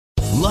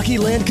Lucky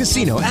Land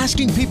Casino,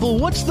 asking people,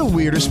 what's the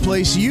weirdest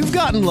place you've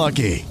gotten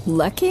lucky?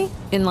 Lucky?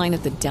 In line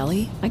at the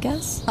deli, I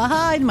guess?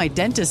 Aha, in my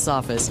dentist's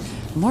office.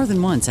 More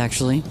than once,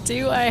 actually.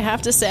 Do I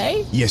have to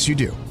say? Yes, you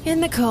do. In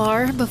the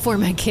car before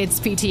my kids'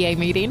 PTA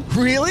meeting.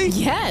 Really?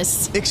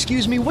 Yes.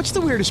 Excuse me, what's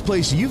the weirdest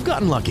place you've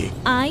gotten lucky?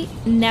 I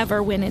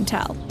never win and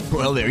tell.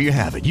 Well, there you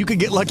have it. You can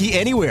get lucky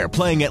anywhere,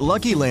 playing at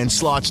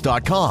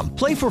LuckyLandSlots.com.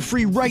 Play for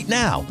free right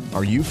now.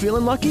 Are you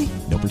feeling lucky?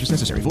 No purchase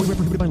necessary. Void where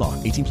prohibited by law.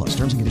 18 plus.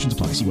 Terms and conditions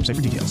apply. See website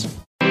for details.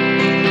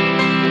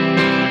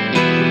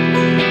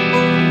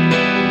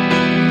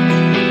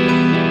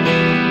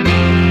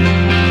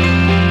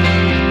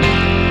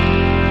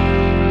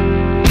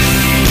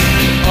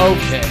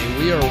 Okay,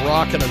 we are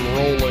rocking and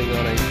rolling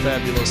on a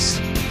fabulous...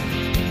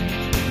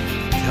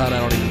 God, I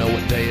don't even know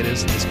what day it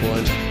is at this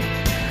point.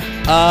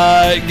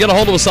 Get a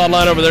hold of us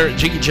online over there at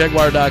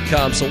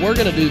JiggyJaguar.com. So we're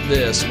going to do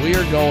this. We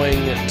are going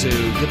to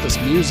get this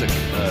music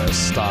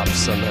stopped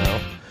somehow.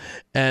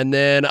 And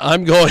then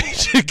I'm going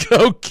to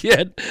go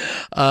get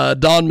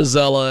Don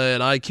Mazzella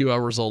and IQ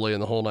Rassolli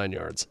and the whole 9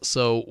 yards.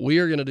 So we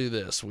are going to do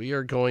this. We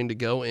are going to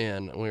go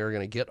in and we are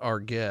going to get our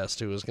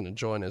guest who is going to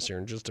join us here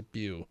in just a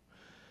few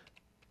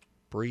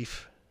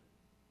brief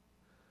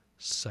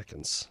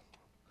seconds.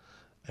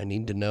 I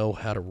need to know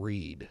how to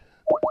read.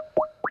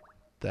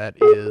 That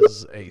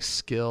is a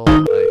skill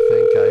I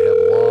think I have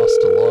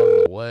lost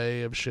along the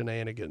way of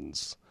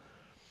shenanigans.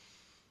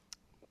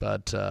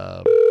 But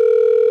we're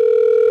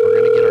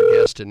going to get our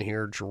guest in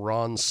here,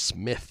 Jaron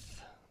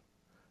Smith.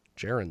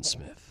 Jaron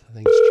Smith. I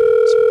think it's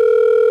Jaron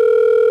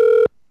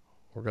Smith.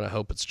 We're going to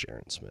hope it's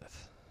Jaron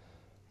Smith.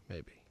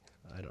 Maybe.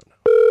 I don't know.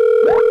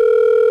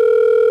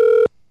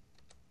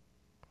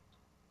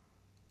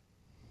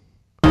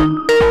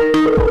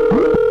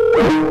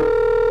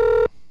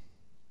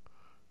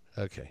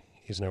 Okay,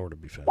 he's nowhere to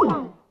be found.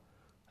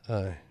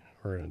 We're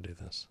going to do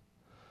this.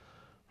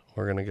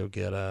 We're going to go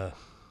get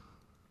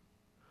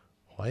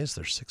Why is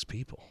there 6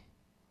 people?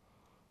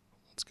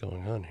 What's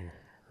going on here?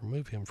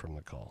 Remove him from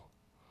the call.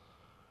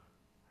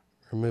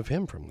 Remove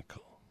him from the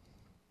call.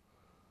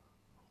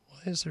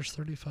 Why is there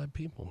 35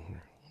 people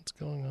here? What's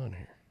going on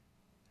here?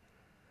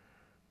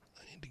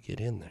 I need to get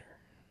in there.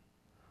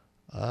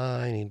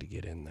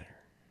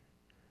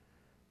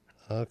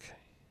 Okay.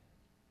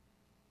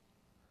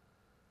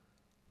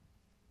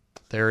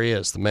 There he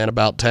is, the man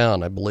about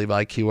town. I believe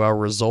IQ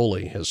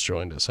Rassolli has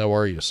joined us. How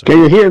are you, sir? Can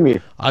you hear me?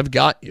 I've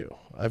got you.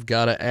 I've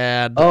got to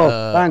add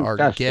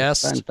our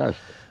guest,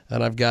 fantastic.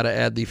 And I've got to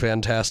add the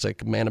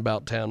fantastic man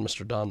about town,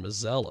 Mr. Don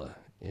Mazzella,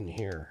 in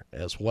here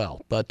as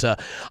well. But IQ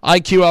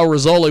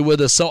Rassolli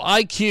with us. So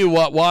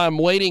IQ, while I'm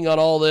waiting on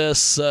all this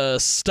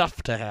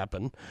stuff to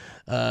happen,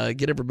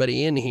 get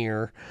everybody in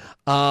here.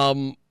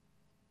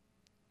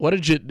 What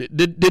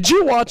did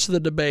you watch the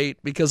debate?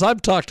 Because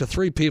I've talked to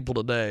 3 people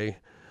today.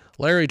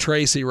 Larry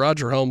Tracy,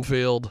 Roger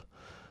Homefield,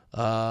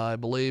 I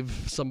believe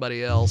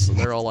somebody else, and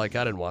they're all like,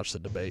 I didn't watch the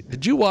debate.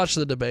 Did you watch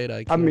the debate,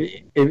 IQ? I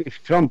mean,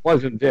 if Trump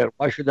wasn't there,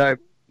 why should I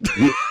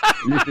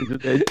listen to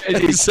that?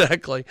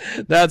 Exactly.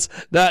 That's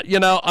that.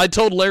 You know, I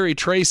told Larry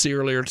Tracy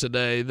earlier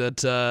today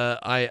that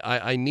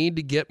I need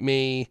to get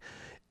me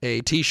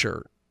a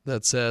T-shirt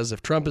that says,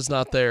 if Trump is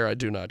not there, I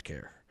do not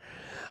care,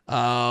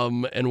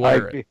 and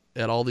wear it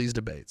at all these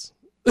debates.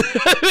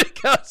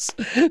 Because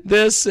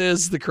this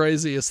is the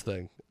craziest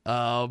thing.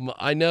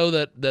 I know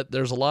that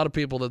there's a lot of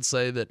people that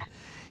say that,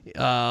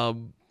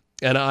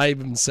 and I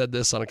even said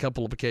this on a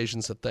couple of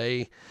occasions, that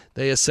they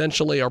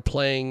essentially are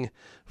playing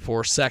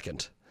for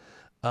second.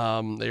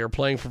 They are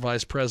playing for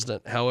vice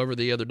president. However,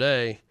 the other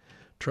day,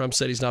 Trump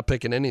said he's not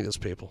picking any of those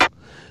people.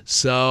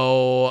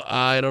 So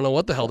I don't know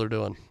what the hell they're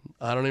doing.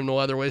 I don't even know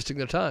why they're wasting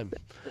their time.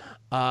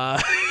 No,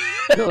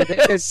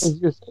 they're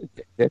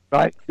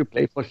trying to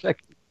play for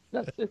second.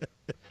 That's it.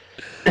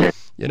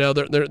 You know,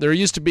 there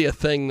used to be a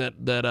thing that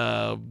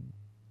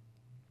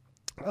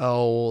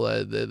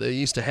they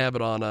used to have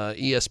it on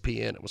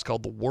ESPN. It was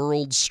called The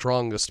World's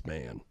Strongest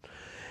Man,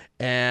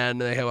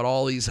 and they have it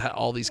all these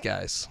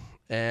guys,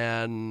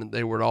 and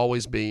they would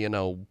always be, you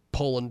know,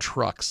 pulling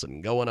trucks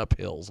and going up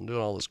hills and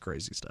doing all this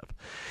crazy stuff.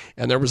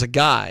 And there was a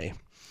guy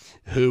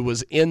who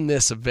was in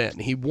this event,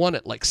 and he won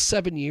it like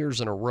 7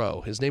 years in a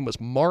row. His name was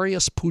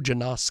Mariusz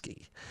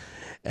Pudzianowski,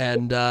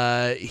 and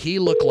he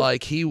looked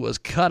like he was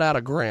cut out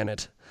of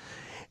granite.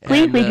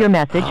 Please leave your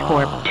message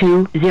for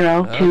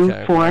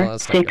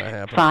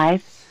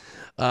 2024665.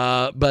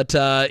 But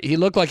he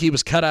looked like he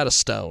was cut out of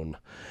stone.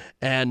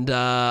 And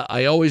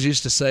I always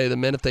used to say the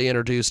minute they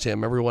introduced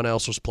him, everyone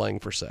else was playing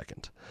for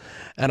second.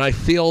 And I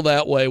feel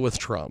that way with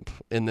Trump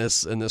in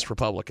this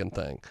Republican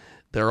thing.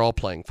 They're all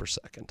playing for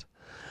second.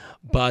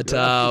 But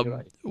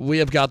we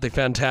have got the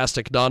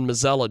fantastic Don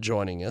Mazzella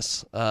joining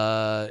us,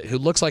 who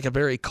looks like a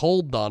very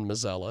cold Don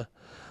Mazzella.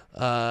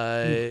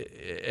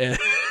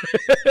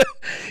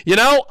 You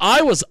know,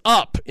 I was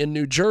up in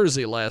New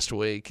Jersey last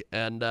week,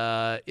 and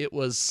it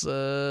was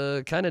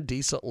kind of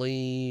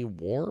decently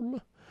warm.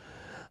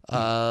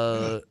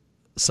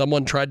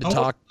 Someone tried to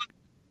talk.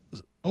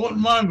 I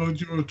wouldn't mind,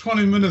 but you were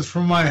 20 minutes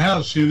from my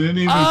house. You didn't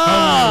even tell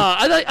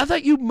I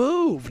thought you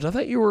moved. I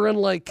thought you were in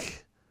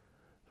like.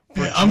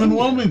 Yeah, I'm in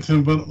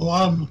Wilmington, but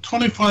I'm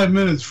 25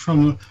 minutes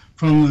from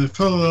the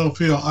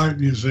Philadelphia Art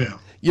Museum.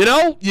 You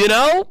know.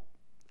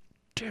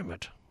 Damn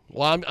it.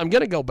 Well, I'm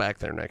going to go back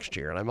there next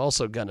year, and I'm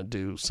also going to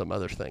do some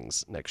other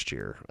things next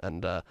year.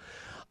 And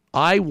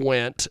I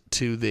went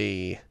to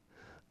the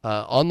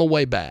on the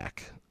way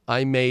back.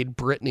 I made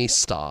Brittany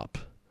stop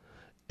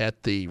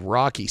at the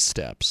Rocky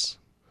Steps,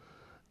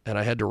 and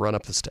I had to run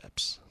up the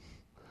steps.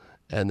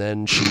 And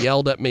then she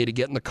yelled at me to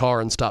get in the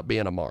car and stop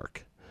being a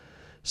mark.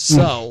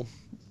 So,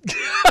 we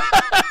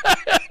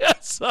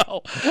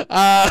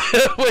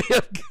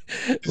have.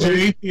 Did you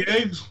eat the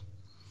eggs?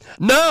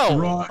 No,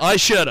 Right. I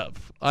should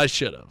have. I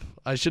should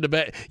have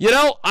been. You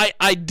know,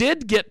 I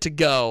did get to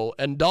go,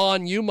 and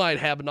Dawn, you might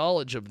have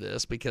knowledge of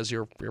this because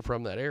you're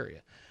from that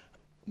area.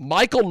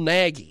 Michael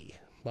Nagy,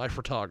 my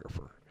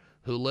photographer,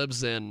 who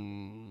lives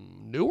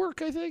in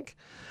Newark, I think,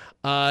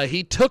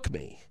 he took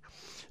me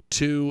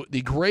to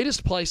the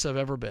greatest place I've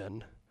ever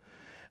been.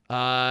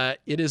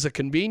 It is a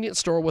convenience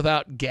store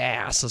without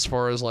gas, as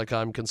far as like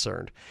I'm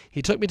concerned.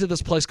 He took me to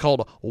this place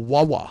called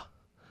Wawa.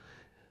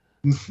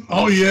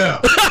 Oh yeah.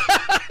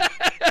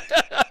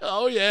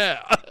 Oh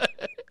yeah.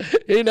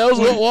 He knows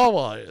what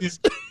Wawa is.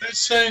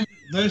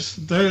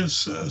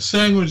 There's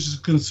sandwich is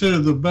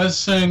considered the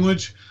best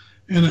sandwich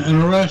in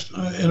a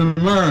restaurant in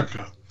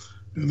America.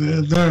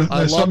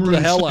 I love the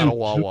hell out of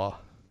Wawa.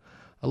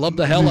 I love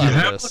the hell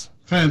out of this.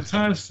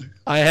 Fantastic.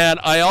 I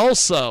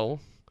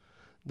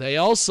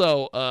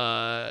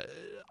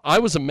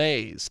was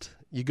amazed.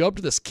 You go up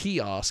to this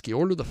kiosk, you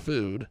order the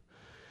food,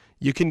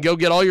 you can go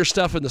get all your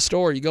stuff in the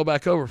store, you go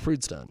back over,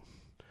 food's done.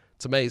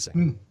 It's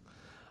amazing.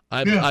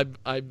 I'm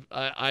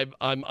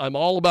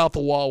all about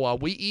the Wawa.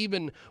 We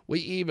even,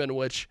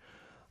 which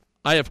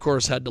I of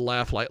course had to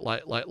laugh like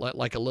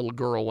a little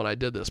girl when I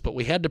did this, but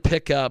we had to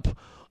pick up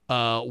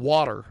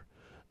water,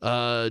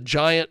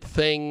 giant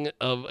thing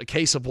of a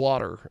case of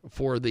water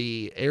for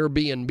the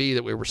Airbnb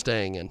that we were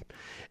staying in,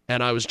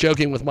 and I was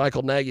joking with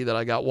Michael Nagy that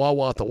I got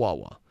Wawa at the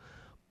Wawa,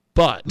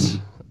 but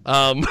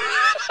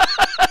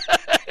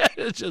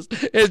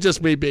it's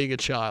just me being a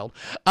child.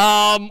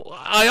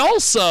 I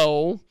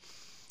also.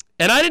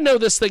 And I didn't know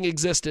this thing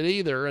existed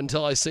either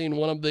until I seen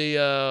one of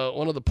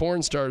the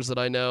porn stars that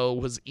I know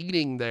was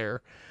eating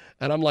there,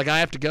 and I'm like,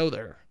 I have to go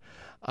there.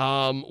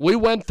 We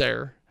went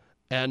there,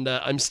 and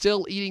I'm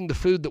still eating the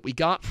food that we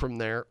got from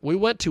there. We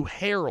went to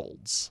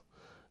Harold's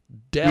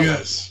Deli,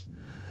 Yes.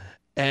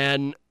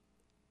 and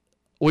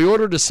we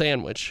ordered a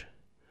sandwich,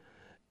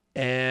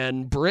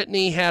 and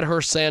Brittany had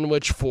her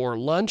sandwich for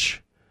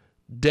lunch,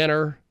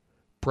 dinner,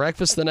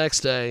 breakfast the next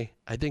day.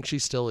 I think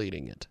she's still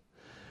eating it.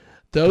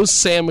 Those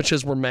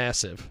sandwiches were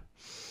massive.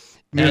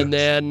 Yes. And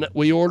then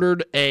we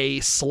ordered a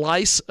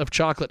slice of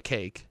chocolate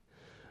cake,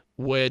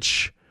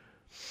 which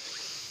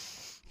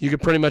you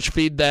could pretty much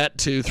feed that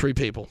to 3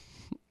 people.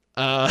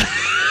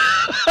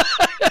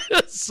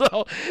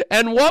 So,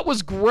 and what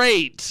was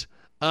great,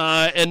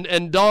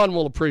 and Dawn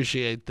will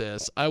appreciate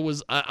this,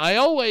 I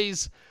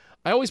always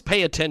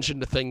pay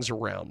attention to things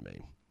around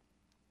me.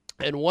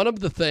 And one of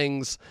the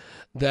things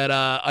that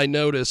I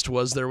noticed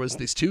was there was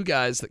these 2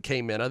 guys that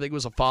came in. I think it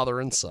was a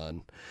father and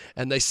son.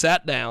 And they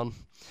sat down,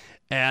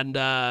 and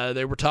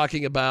they were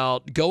talking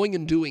about going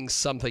and doing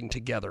something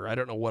together. I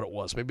don't know what it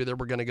was. Maybe they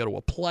were going to go to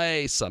a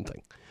play,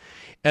 something.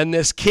 And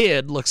this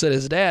kid looks at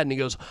his dad, and he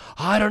goes,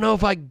 I don't know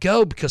if I can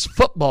go because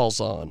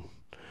football's on.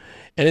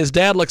 And his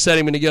dad looks at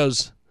him, and he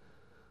goes,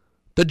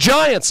 the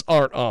Giants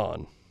aren't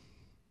on.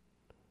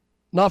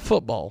 Not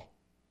football.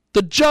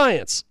 The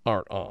Giants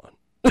aren't on.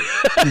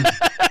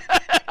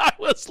 I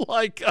was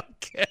like,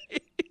 okay.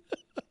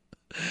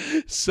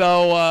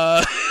 So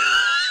I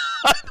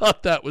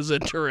thought that was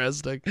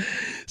interesting.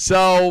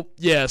 So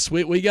yes,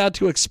 we got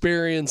to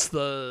experience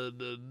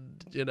the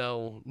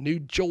New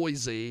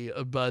Jersey,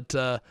 but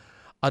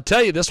I'll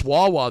tell you, this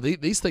Wawa,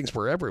 these things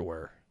were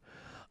everywhere.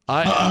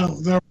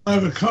 They're a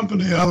private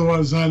company,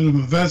 otherwise I'd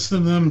invest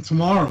in them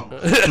tomorrow.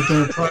 But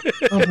they're a private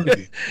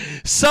company.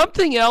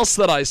 Something else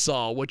that I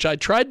saw, which I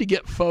tried to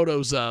get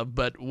photos of,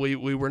 but we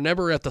were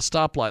never at the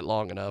stoplight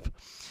long enough.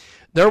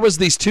 There was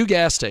these 2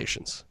 gas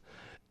stations,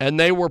 and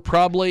they were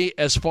probably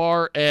as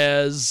far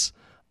as,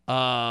 maybe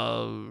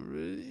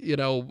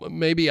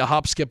a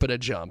hop, skip, and a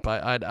jump.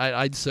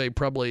 I'd say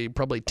probably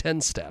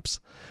 10 steps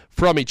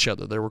from each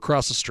other. They were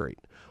across the street.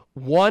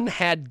 One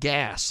had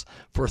gas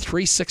for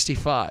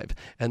 $3.65,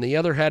 and the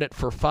other had it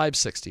for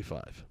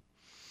 $5.65.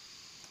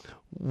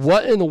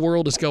 What in the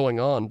world is going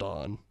on,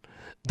 Don?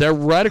 They're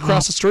right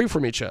across the street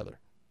from each other.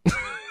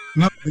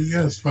 No,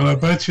 yes, but I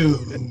bet you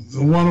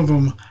one of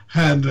them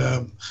had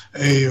a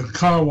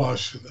car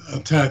wash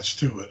attached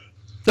to it.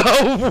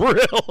 Oh,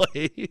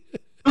 really?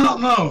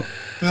 No,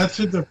 that's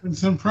the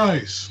difference in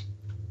price.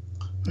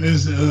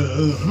 Is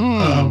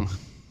the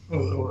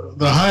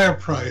higher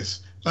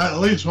price? At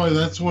least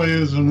that's the way it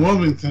is in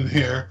Wilmington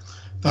here.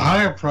 The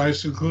higher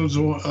price includes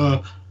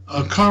a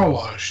car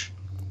wash.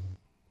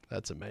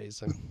 That's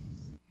amazing.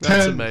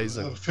 That's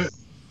amazing.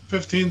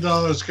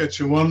 $15 gets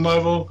you one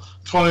level,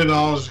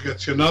 $20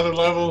 gets you another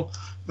level,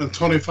 and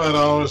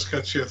 $25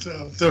 gets you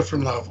a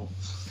different level.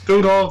 Do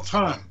it all the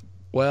time.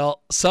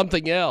 Well,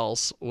 something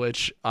else,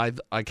 which I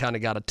kind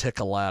of got a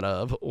tickle out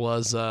of,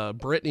 was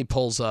Brittany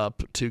pulls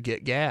up to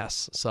get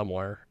gas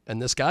somewhere,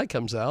 and this guy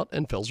comes out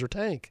and fills her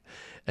tank.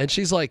 And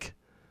she's like,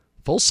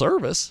 full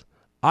service?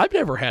 I've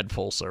never had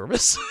full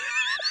service.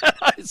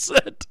 I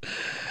said...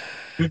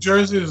 New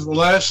Jersey is the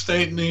last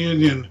state in the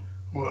union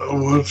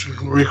which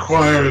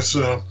requires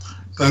an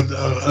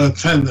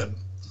attendant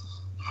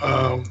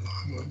to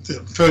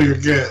fill your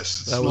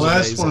gas. It's That the was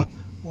last amazing.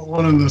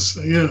 one in this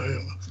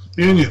union.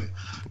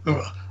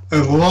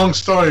 There's a long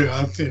story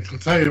I can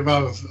tell you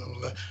about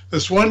it.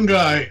 This one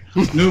guy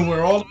knew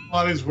where all the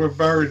bodies were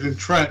buried in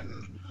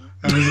Trenton,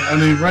 and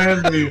he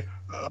ran the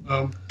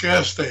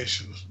gas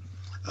stations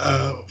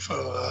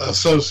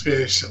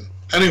association.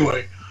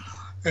 Anyway,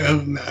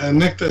 and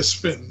Nick Del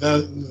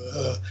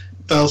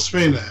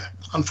Spina.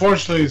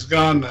 Unfortunately, he's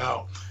gone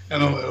now,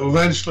 and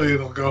eventually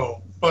it'll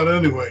go. But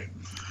anyway,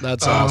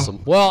 that's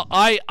awesome. Well,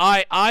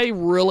 I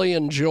really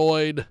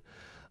enjoyed.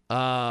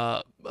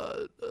 I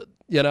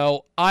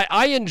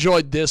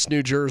enjoyed this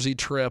New Jersey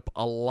trip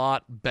a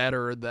lot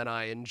better than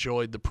I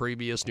enjoyed the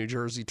previous New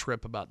Jersey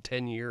trip about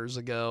 10 years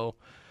ago.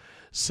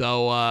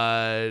 So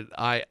I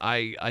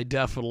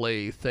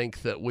definitely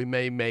think that we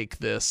may make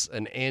this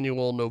an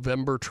annual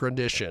November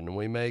tradition.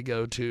 We may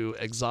go to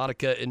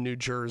Exotica in New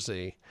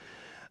Jersey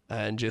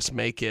and just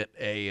make it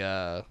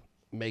a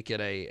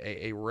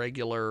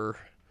regular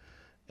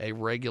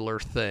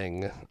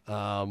thing.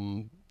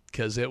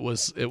 Because it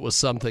was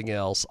something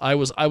else. I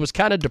was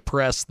kind of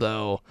depressed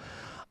though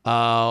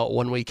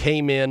when we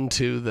came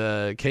into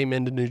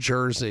New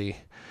Jersey.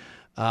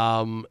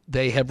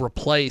 They have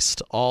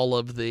replaced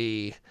all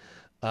the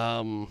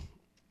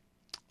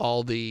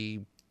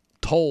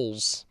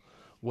tolls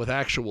with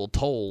actual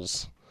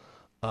tolls.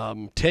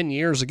 10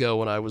 years ago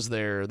when I was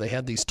there, they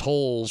had these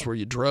tolls where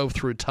you drove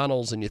through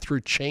tunnels and you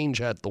threw change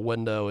at the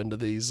window into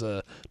these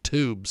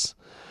tubes,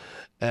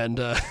 and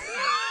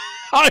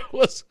I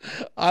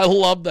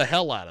loved the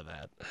hell out of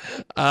that.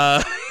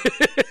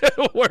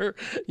 Where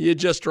you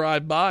just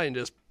drive by and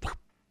just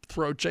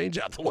throw change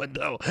out the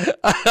window.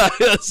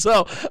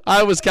 So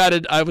I was kind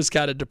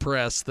of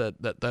depressed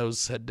that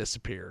those had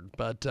disappeared.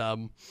 But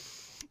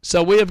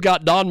so we have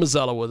got Don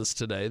Mazzella with us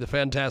today, the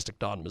fantastic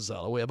Don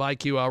Mazzella. We have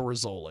IQ Al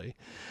Rassolli.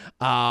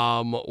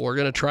 We're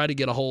going to try to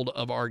get a hold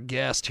of our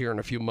guest here in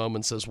a few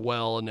moments as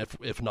well, and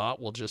if not,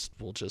 we'll just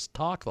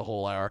talk the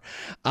whole hour.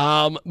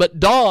 But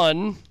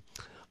Don,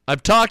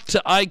 I've talked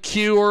to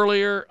IQ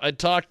earlier. I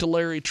talked to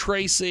Larry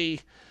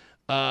Tracy.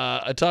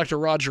 I talked to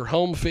Roger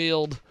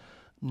Homefield.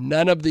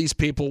 None of these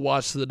people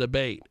watched the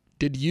debate.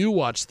 Did you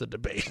watch the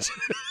debate?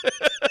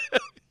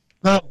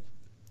 No.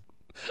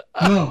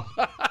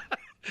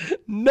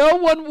 No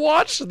one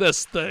watched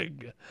this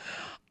thing.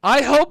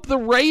 I hope the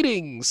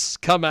ratings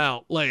come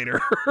out later.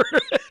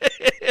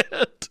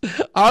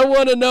 I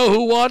want to know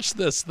who watched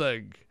this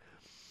thing.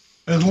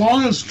 As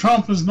long as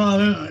Trump is not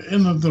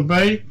in the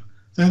debate,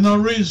 there's no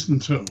reason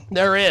to.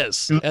 There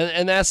is.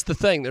 And that's the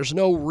thing. There's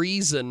no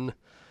reason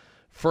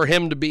for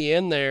him to be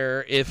in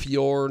there if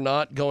you're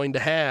not going to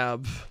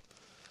have,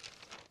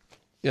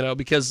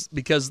 because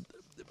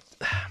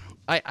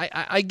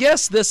I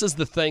guess this is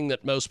the thing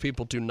that most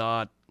people do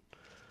not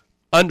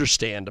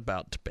understand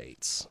about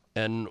debates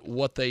and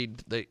what they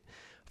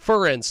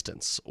for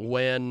instance,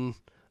 when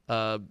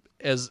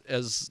as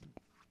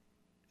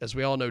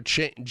we all know,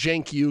 Cenk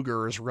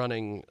Uygur is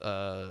running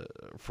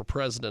for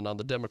president on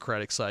the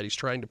Democratic side. He's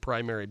trying to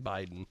primary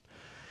Biden.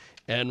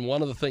 And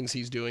one of the things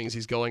he's doing is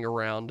he's going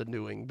around and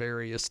doing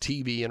various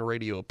TV and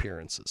radio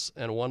appearances.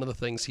 And one of the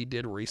things he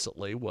did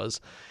recently was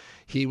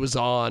he was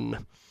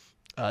on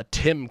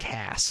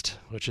Timcast,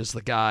 which is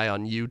the guy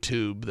on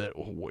YouTube that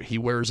he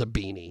wears a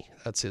beanie.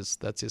 That's his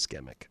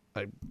gimmick.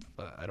 I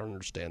don't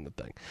understand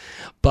the thing.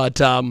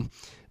 But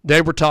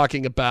they were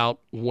talking about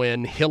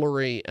when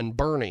Hillary and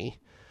Bernie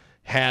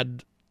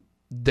had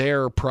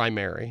their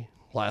primary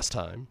last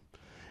time,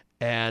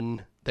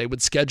 and they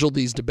would schedule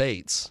these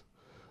debates.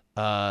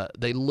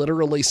 They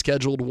literally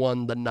scheduled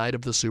one the night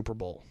of the Super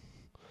Bowl.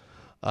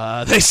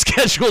 They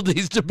scheduled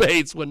these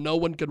debates when no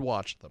one could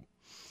watch them.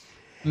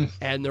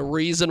 And the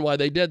reason why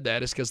they did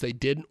that is because they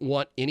didn't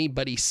want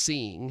anybody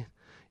seeing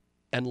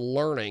and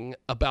learning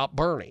about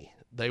Bernie.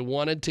 They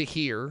wanted to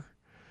hear,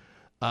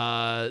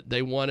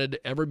 they wanted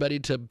everybody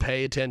to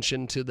pay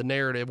attention to the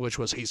narrative, which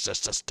was he's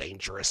just a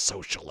dangerous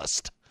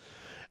socialist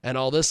and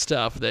all this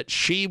stuff that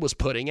she was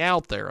putting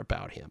out there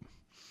about him.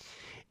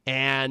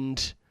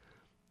 And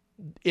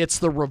it's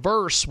the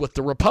reverse with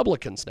the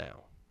Republicans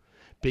now,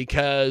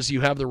 because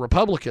you have the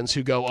Republicans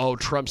who go, oh,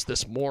 Trump's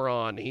this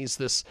moron. He's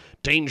this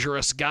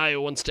dangerous guy who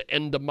wants to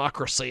end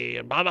democracy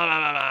and blah, blah,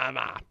 blah, blah,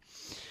 blah.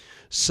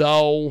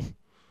 So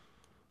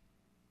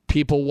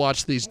people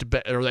watch these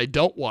debates, or they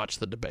don't watch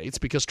the debates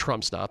because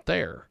Trump's not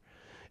there.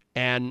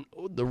 And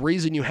the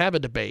reason you have a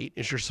debate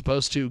is you're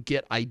supposed to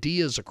get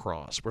ideas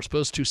across. We're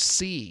supposed to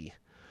see,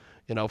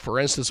 For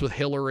instance, with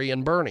Hillary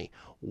and Bernie.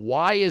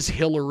 Why is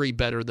Hillary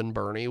better than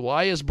Bernie?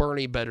 Why is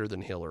Bernie better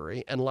than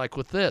Hillary? And like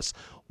with this,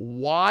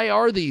 why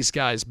are these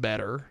guys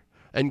better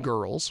and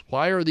girls?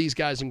 Why are these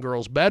guys and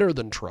girls better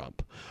than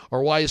Trump?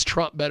 Or why is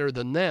Trump better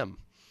than them?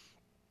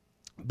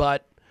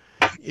 But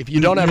if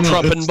you don't have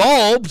Trump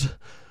involved,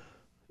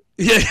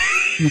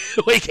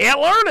 we can't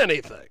learn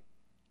anything.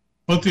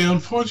 But the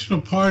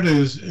unfortunate part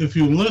is, if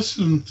you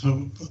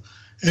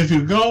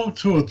go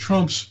to a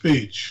Trump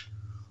speech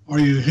or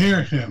you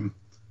hear him,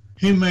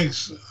 he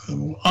makes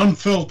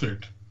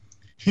unfiltered.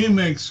 He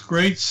makes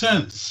great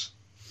sense.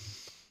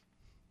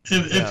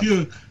 If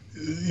you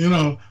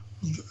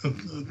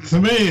to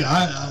me,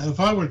 if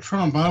I were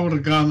Trump, I would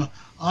have gone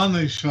on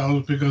these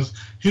shows because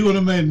he would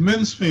have made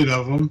mincemeat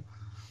of them,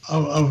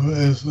 of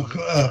his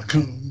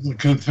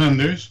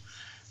contenders,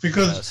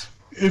 because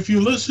if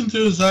you listen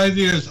to his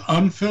ideas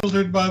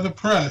unfiltered by the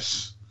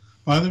press,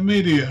 by the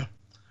media,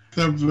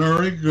 they're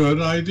very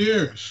good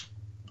ideas.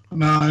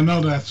 Now, I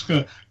know that's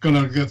going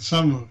to get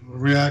some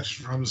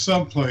reaction from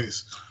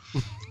someplace,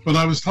 but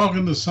I was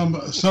talking to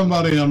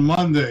somebody on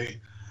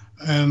Monday,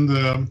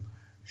 and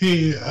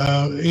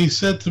he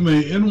said to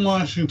me, in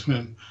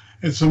Washington,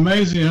 it's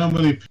amazing how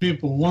many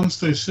people, once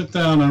they sit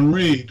down and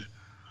read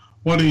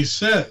what he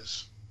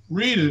says,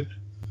 read it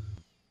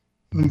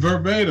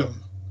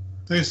verbatim,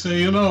 they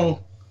say,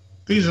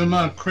 these are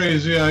not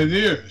crazy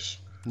ideas.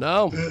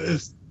 No.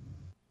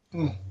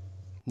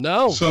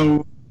 No.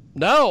 So.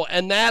 No,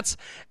 and that's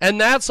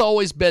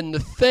always been the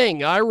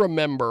thing. I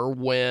remember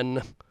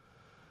when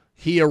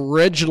he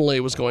originally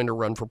was going to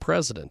run for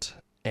president,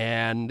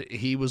 and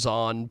he was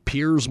on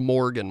Piers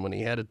Morgan when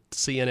he had a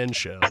CNN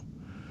show.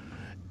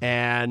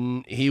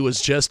 And he was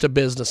just a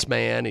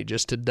businessman. He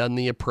just had done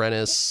The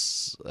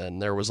Apprentice,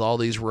 and there was all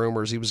these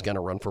rumors he was going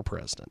to run for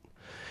president.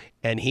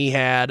 And he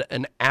had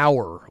an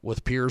hour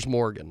with Piers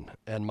Morgan,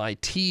 and my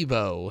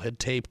TiVo had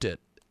taped it.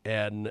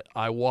 And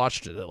I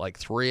watched it at like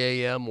 3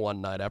 a.m.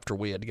 one night after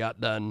we had got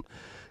done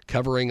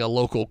covering a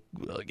local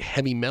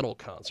heavy metal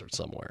concert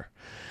somewhere.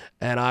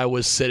 And I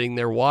was sitting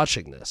there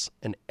watching this.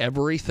 And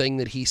everything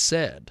that he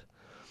said,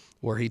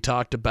 where he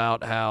talked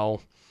about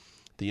how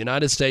the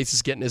United States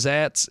is getting its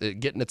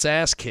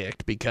ass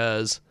kicked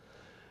because,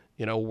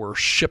 we're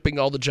shipping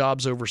all the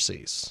jobs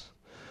overseas.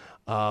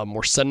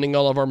 We're sending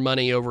all of our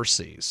money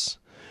overseas.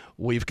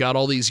 We've got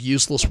all these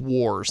useless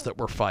wars that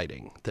we're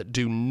fighting that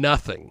do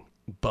nothing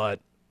but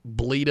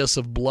bleed us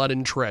of blood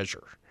and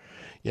treasure.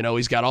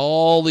 He's got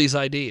all these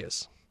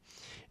ideas.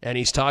 And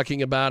he's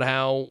talking about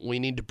how we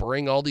need to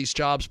bring all these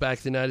jobs back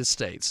to the United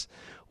States.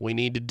 We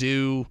need to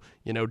do,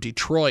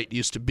 Detroit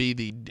used to be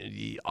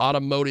the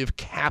automotive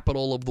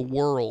capital of the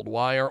world.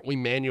 Why aren't we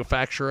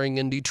manufacturing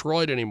in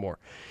Detroit anymore?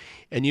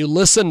 And you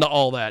listen to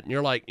all that, and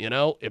you're like,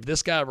 if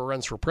this guy ever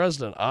runs for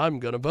president, I'm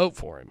going to vote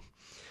for him.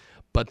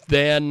 But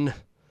then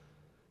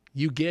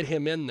you get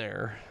him in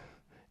there,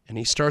 and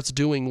he starts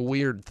doing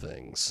weird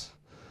things.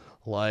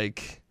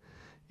 Like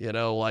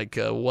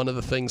one of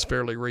the things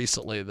fairly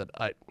recently that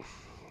I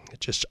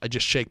just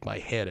shake my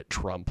head at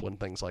Trump when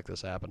things like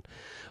this happen.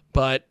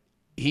 But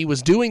he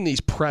was doing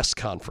these press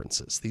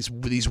conferences,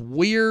 these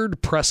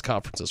weird press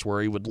conferences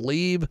where he would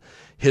leave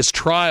his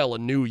trial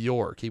in New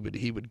York. He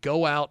would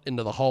go out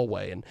into the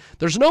hallway, and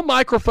there's no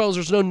microphones,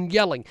 there's no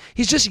yelling.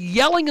 He's just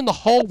yelling in the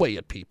hallway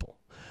at people.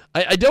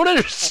 I don't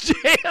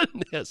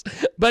understand this,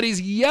 but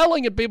he's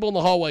yelling at people in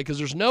the hallway because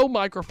there's no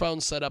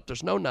microphone set up,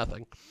 there's no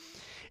nothing.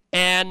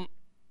 And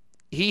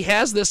he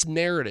has this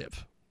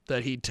narrative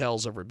that he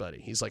tells everybody.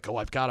 He's like,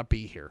 I've got to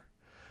be here.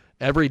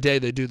 Every day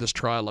they do this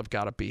trial, I've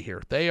got to be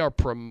here. They are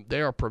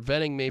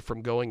preventing me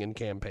from going and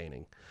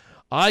campaigning.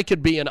 I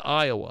could be in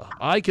Iowa.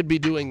 I could be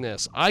doing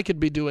this. I could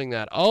be doing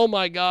that. Oh,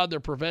 my God, they're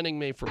preventing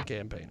me from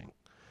campaigning.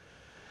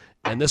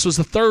 And this was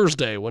a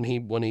Thursday when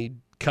he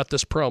cut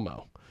this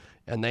promo.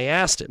 And they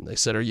asked him, they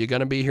said, are you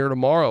going to be here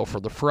tomorrow for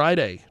the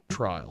Friday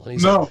trial? And he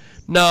said,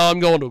 no, I'm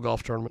going to a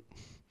golf tournament.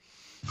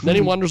 And then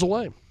he wanders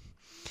away.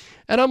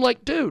 And I'm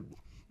like, dude,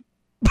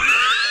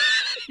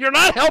 you're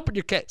not helping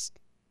your case.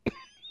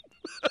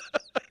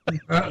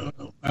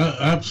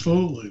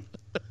 Absolutely.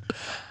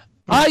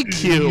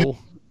 IQ.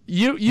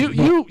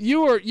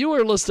 You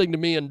are listening to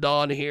me and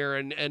Don here,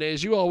 and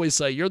as you always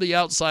say, you're the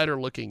outsider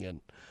looking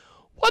in.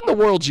 What in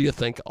the world do you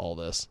think of all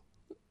this?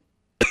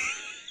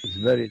 It's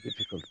very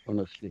difficult,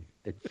 honestly.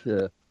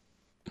 It's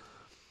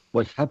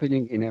what's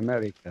happening in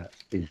America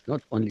is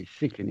not only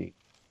sickening,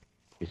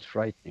 it's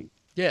frightening.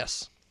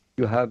 Yes.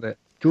 You have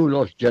two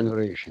lost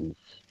generations.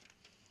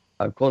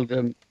 I call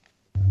them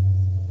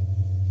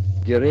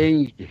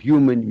deranged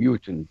human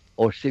mutants,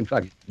 or in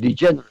fact,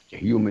 degenerate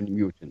human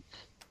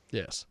mutants.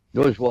 Yes.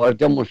 Those who are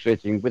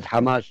demonstrating with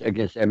Hamas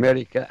against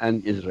America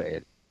and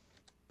Israel.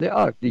 They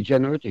are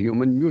degenerate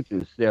human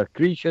mutants. They are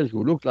creatures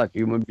who look like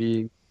human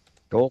beings,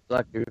 talk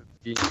like human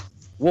beings,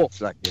 walk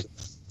like human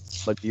beings.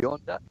 But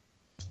beyond that,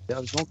 they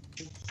are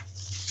zombies.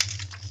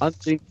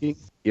 Unthinking,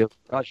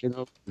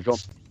 irrational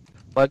zombies.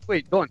 But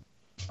wait, Don,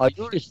 are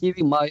you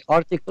receiving my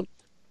article?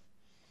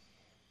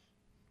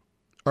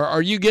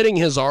 Are you getting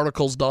his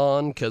articles,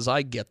 Don? Because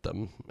I get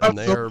them, and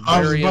they are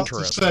very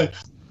interesting.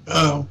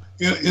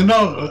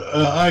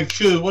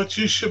 IQ, what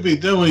you should be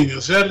doing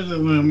is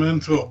editing them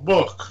into a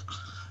book,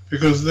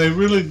 because they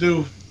really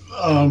do.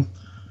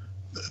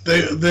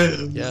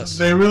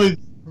 They really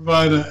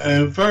provide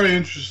a very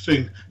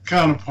interesting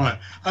counterpoint.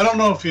 I don't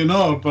know if you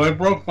know it, but I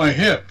broke my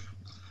hip.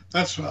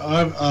 That's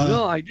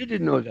no, I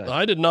didn't know that.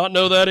 I did not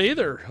know that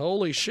either.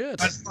 Holy shit!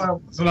 That's why I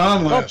wasn't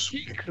on last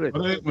week. But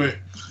anyway,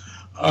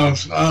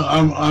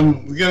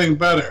 I'm getting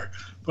better.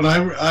 But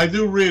I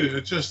do read it.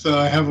 It's just that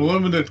I have a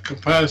limited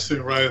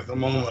capacity right at the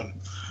moment.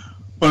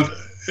 But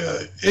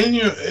in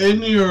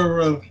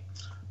your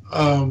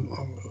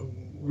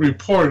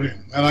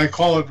reporting, and I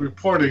call it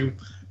reporting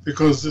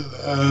because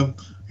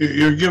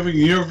you're giving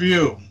your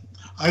view.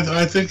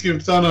 I think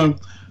you've done a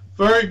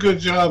very good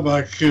job,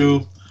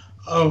 IQ,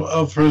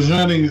 of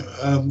presenting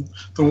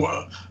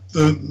the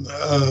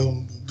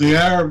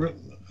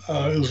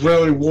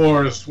Arab-Israeli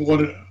war as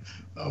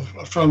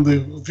from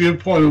the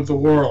viewpoint of the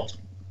world.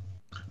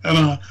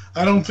 And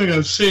I don't think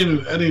I've seen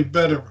it any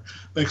better,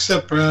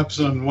 except perhaps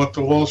on what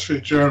the Wall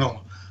Street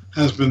Journal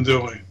has been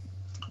doing.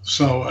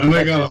 So, and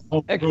they got a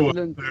whole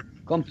excellent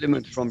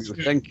compliment from you.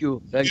 Thank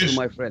you,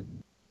 my friend.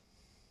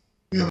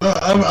 You know,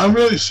 I'm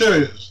really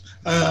serious.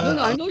 No,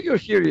 I know you're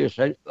serious.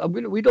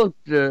 We don't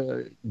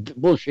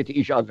bullshit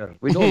each other.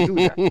 We don't do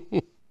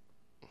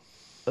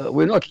that.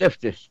 We're not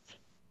leftists.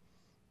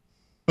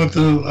 But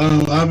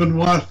I've been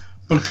watching.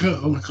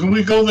 Can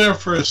we go there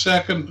for a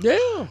second?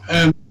 Yeah.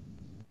 And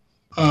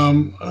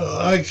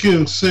I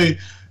can see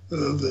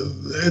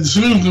it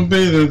seems to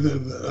be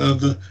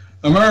that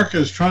America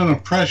is trying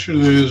to pressure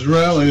the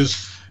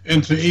Israelis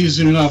into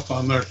easing up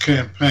on their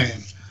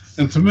campaign.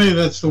 And to me,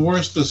 that's the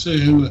worst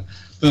decision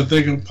that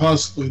they can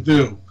possibly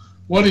do.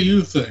 What do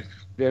you think?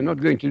 They're not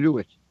going to do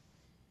it.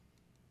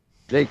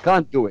 They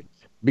can't do it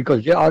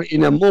because they are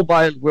in a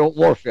mobile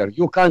warfare.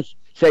 You can't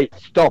say,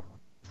 stop.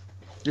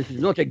 This is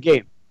not a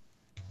game.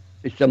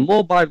 It's a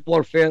mobile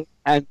warfare,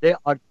 and they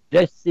are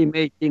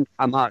decimating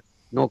Hamas.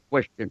 No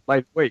question.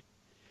 By the way,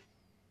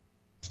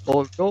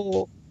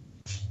 although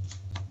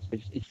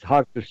it's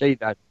hard to say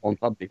that on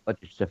public, but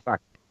it's a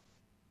fact.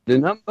 The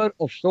number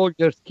of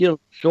soldiers killed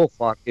so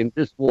far in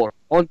this war,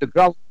 on the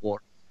ground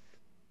war,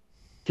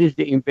 since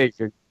the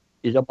invasion,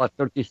 is about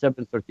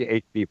 37,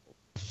 38 people.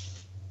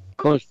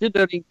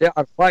 Considering they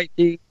are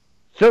fighting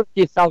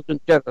 30,000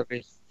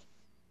 terrorists,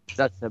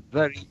 that's a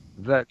very,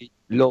 very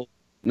low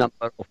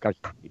number of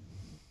casualties.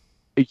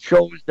 It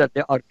shows that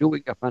they are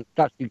doing a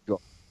fantastic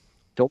job.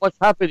 So what's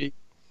happening?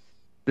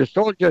 The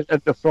soldiers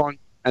at the front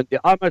and the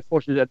armed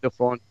forces at the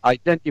front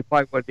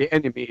identify where the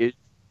enemy is.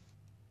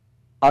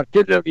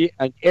 Artillery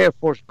and air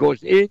force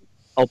goes in,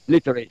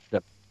 obliterates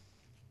them.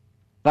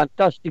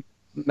 Fantastic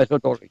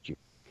methodology.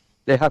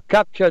 They have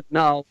captured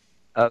now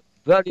a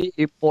very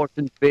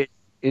important base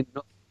in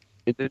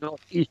the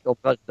northeast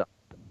of Gaza.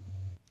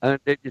 And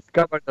they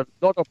discovered a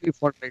lot of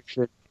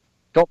information,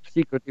 top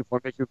secret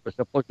information, was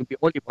supposed to be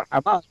only for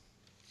Hamas,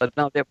 but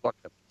now they've got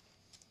them.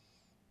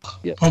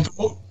 Yes.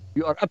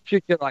 You are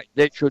absolutely right.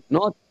 They should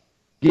not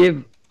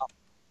give up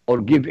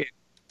or give in.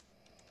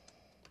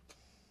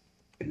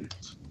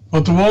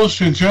 But the Wall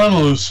Street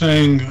Journal is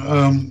saying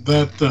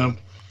that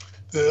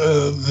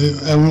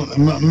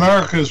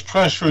America is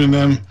pressuring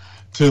them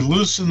to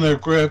loosen their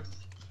grip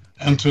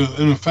and to,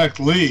 in effect,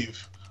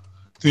 leave.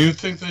 Do you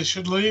think they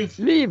should leave?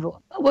 Leave?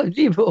 Well,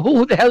 leave?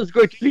 Who the hell is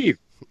going to leave?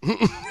 Who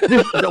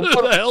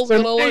the hell's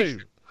going to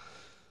leave?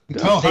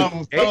 Tell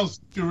us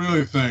what you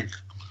really think.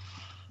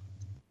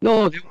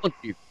 No, they won't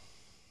leave.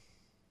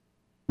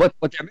 But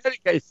what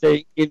America is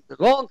saying, in the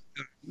long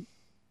term,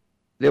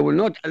 they will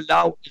not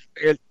allow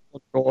Israel to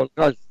control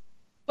Gaza.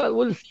 Well,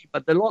 we'll see.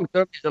 But the long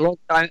term is a long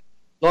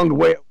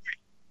way away.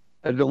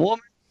 At the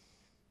moment,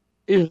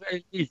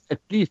 Israel needs at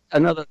least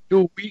another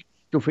 2 weeks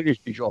to finish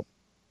the job.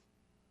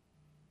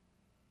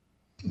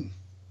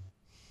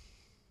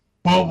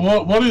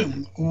 Well,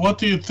 what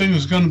do you think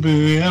is going to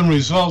be the end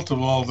result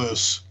of all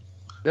this?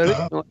 There is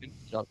no end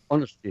result,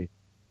 honestly.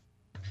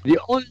 The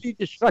only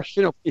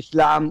destruction of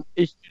Islam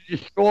is to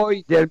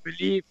destroy their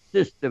belief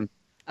system.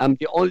 I'm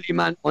the only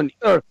man on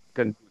earth who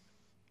can do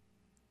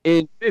it.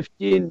 In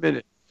 15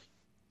 minutes.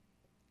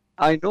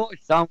 I know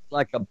it sounds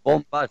like a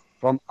bombast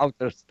from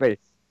outer space,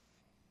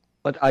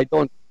 but I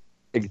don't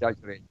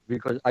exaggerate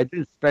because I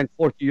didn't spend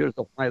 40 years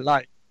of my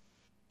life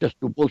just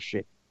to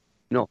bullshit.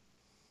 No.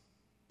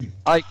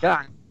 I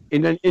can,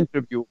 in an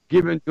interview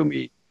given to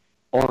me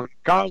on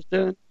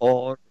Carlton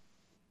or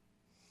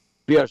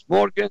Piers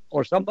Morgan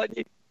or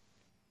somebody,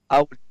 I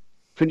would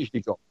finish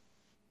the job.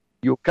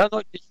 You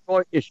cannot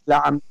destroy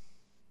Islam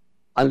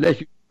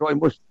unless you destroy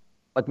Muslims.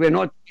 But we're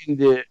not in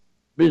the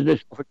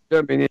business of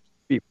exterminating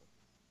people.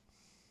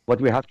 What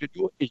we have to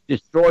do is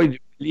destroy the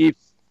belief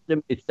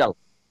system itself.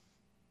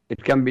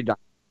 It can be done.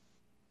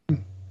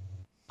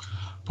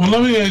 Well,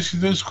 let me ask you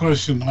this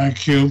question,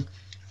 IQ.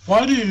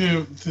 Why do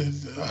you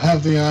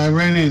have the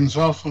Iranians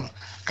often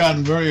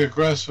gotten very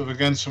aggressive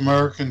against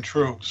American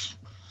troops?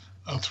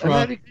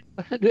 The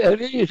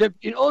Iranians have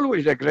been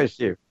always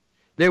aggressive.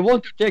 They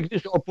want to take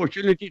this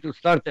opportunity to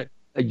start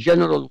a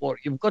general war.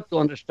 You've got to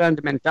understand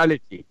the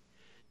mentality.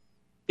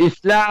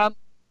 Islam,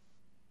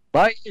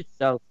 by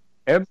itself,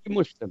 every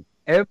Muslim,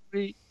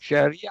 every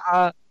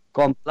Sharia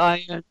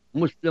compliant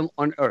Muslim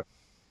on earth,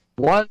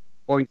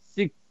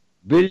 1.6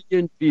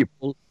 billion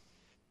people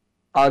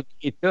are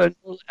the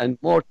eternal and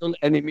mortal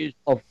enemies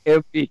of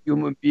every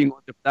human being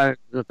on the planet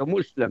not a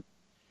Muslim.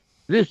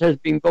 This has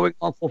been going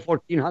on for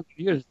 1400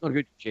 years. It's not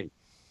going to change.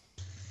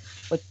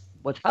 But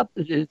what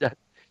happens is that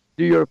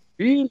the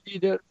European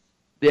leaders,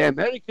 the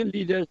American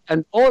leaders,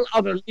 and all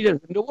other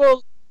leaders in the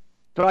world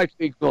try to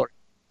ignore it.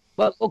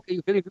 Well, okay,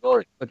 you can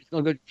ignore it, but it's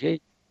not going to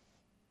change.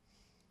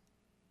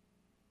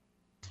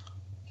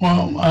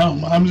 Well,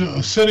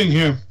 I'm sitting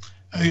here.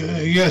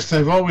 Yes,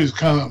 they've always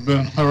kind of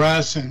been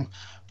harassing,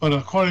 but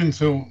according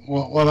to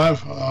what I've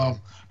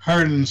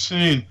heard and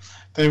seen,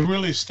 they've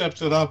really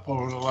stepped it up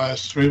over the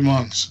last 3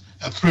 months,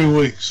 3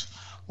 weeks.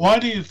 Why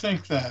do you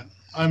think that?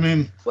 I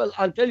mean, well,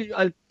 I'll tell you.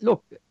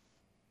 Look,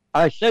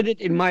 I said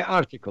it in my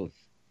articles.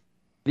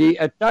 The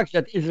attacks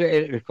that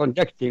Israel is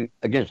conducting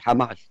against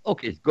Hamas,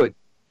 okay, it's good.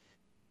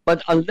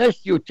 But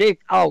unless you take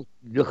out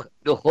the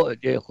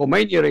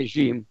Khomeini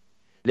regime,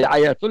 the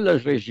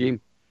Ayatollah's regime,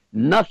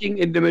 nothing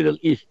in the Middle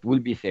East will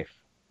be safe.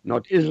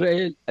 Not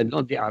Israel and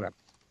not the Arabs.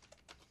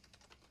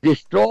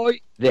 Destroy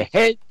the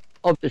head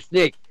of the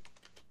snake.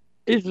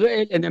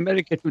 Israel and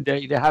America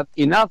today, they have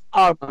enough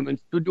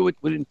armaments to do it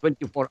within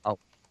 24 hours.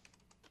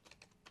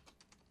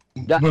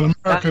 but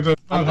America does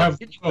not have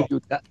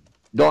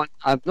Don,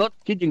 I'm not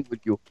kidding with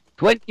you.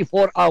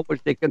 24 hours,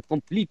 they can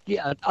completely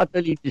and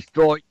utterly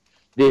destroy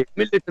the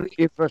military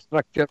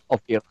infrastructure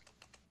of Iran.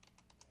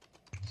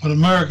 But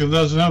America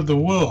doesn't have the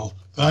will.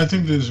 I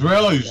think the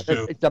Israelis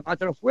do. It's a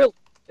matter of will.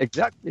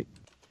 Exactly.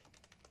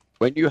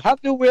 When you have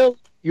the will,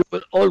 you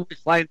will always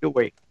find a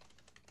way.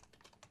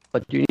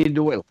 But you need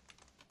the will.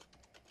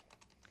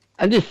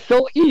 And it's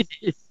so easy.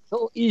 It's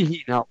so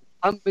easy now.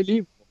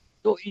 Unbelievable.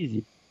 So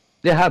easy.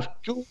 They have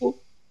 2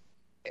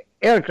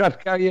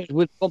 aircraft carriers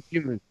with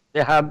complements.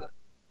 They have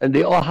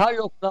the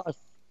Ohio class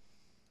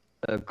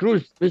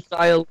cruise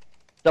missile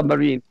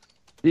submarine.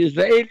 The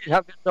Israelis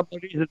have the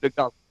submarines in the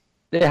Gulf.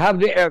 They have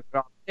the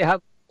aircraft. They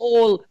have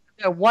all.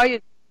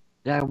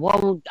 They're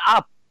wound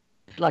up.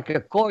 It's like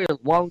a coil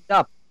wound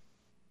up.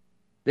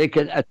 They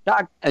can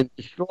attack and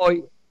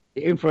destroy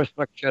the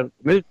infrastructure,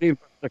 military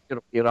infrastructure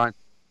of Iran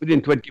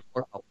within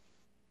 24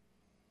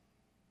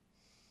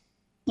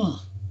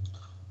 hours.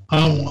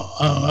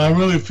 I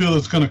really feel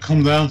it's going to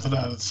come down to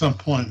that at some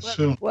point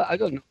soon. Well, I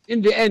don't know.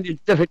 In the end,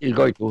 it's definitely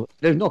going to.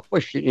 There's no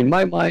question in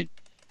my mind.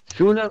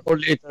 Sooner or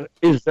later,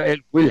 Israel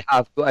will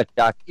have to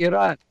attack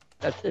Iran.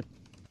 That's it.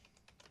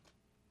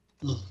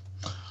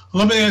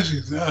 Let me ask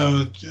you,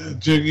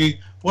 Jiggy,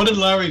 what did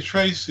Larry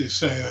Tracy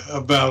say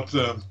about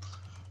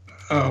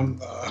how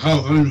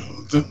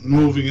they're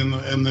moving in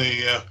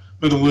the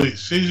Middle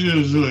East? He's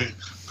usually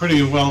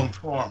pretty well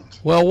informed.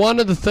 Well, one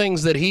of the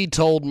things that he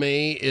told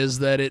me is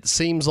that it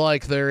seems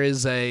like there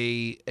is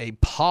a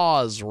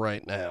pause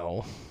right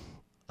now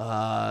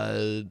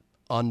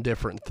on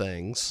different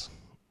things.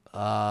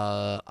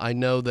 I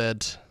know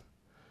that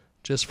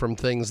just from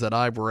things that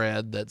I've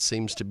read, that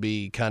seems to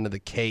be kind of the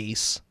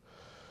case.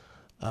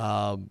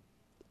 I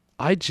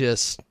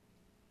don't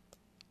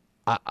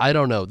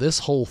know. This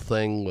whole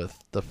thing with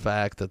the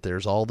fact that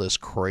there's all this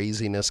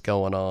craziness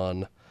going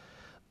on.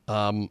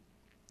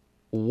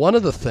 One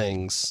of the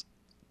things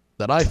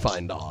that I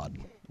find odd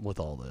with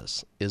all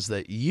this is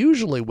that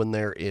usually when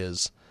there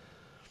is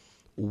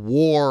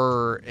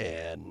war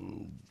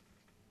and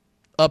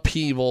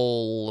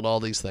upheaval and all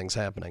these things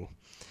happening,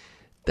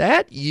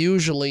 that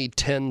usually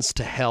tends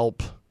to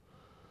help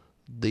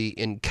the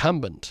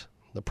incumbent,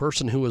 the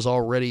person who is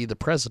already the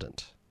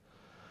president,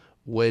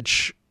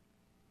 which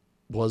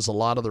was a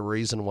lot of the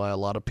reason why a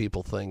lot of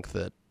people think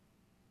that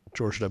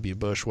George W.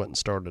 Bush went and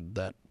started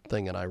that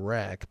thing in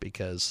Iraq,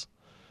 because,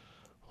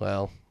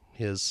 well,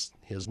 his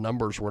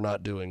numbers were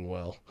not doing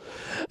well.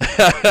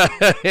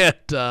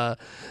 And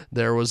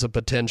there was a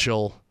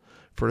potential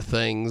for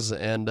things.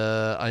 And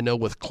I know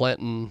with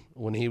Clinton,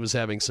 when he was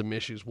having some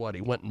issues,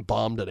 he went and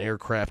bombed an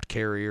aircraft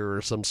carrier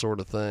or some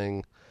sort of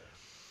thing.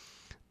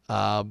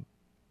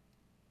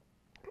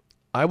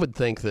 I would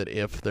think that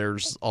if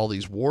there's all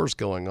these wars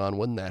going on,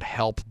 wouldn't that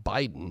help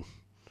Biden?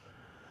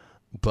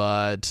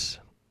 But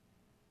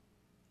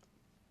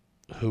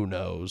who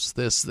knows?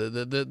 This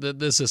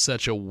is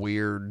such a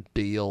weird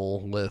deal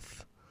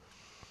with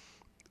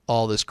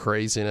all this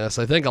craziness.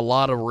 I think a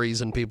lot of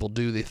reason people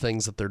do the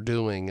things that they're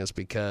doing is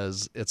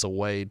because it's a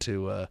way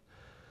to,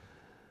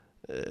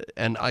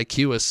 and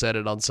IQ has said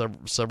it on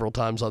several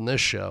times on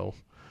this show,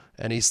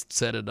 and he's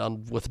said it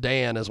with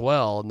Dan as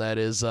well, and that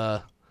is,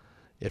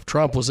 if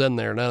Trump was in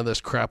there, none of this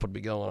crap would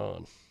be going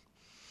on.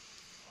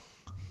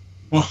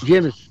 Well,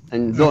 James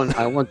and Don,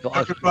 I want to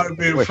ask you.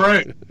 Everybody be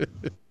afraid.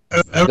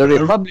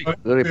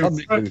 The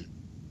Republicans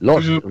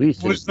lost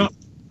recently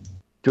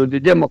to the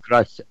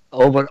Democrats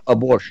over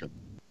abortion.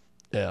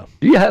 Yeah.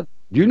 Do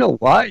you know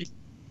why?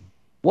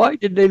 Why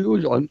did they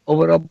lose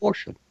over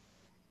abortion?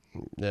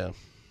 Yeah.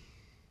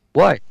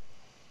 Why?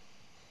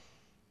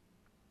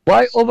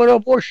 Why over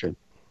abortion?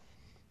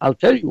 I'll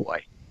tell you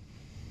why.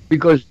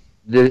 Because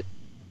the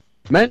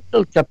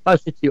mental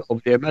capacity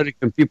of the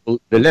American people,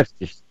 the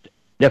leftists,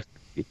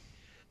 definitely,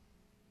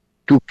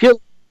 to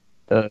kill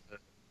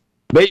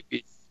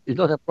babies is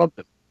not a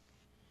problem.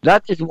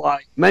 That is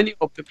why many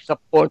of them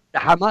support the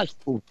Hamas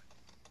movement,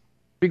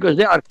 because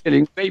they are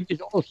killing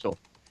babies also.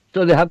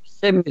 So they have the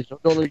same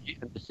methodology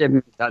and the same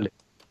mentality.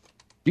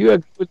 Do you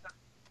agree with that?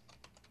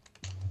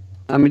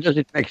 I mean, does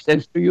it make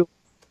sense to you?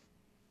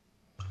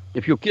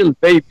 If you kill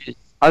babies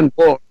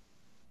unborn,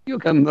 you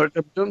can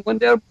murder them when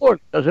they are born.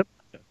 Doesn't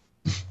matter.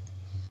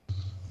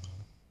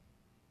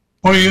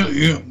 Well,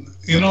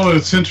 you know,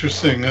 it's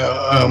interesting.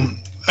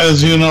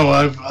 As you know,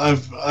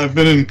 I've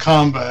been in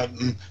combat,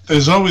 and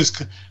there's always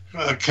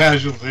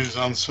casualties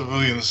on the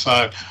civilian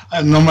side,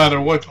 and no matter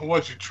what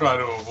you try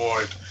to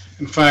avoid.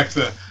 In fact,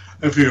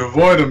 if you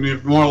avoid them,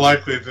 you're more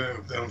likely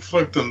to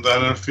inflict them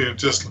than if you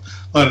just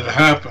let it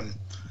happen.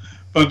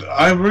 But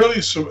I've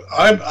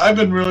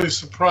been really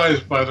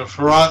surprised by the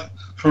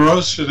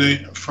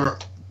ferocity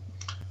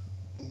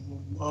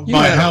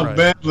by how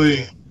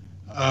badly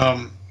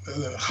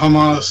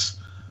Hamas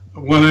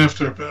went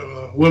after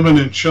women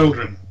and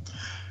children.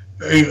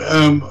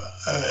 And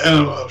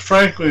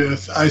frankly,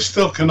 I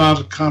still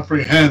cannot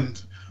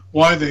comprehend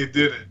why they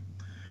did it.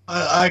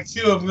 I'm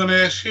going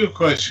to ask you a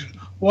question.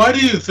 Why do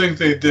you think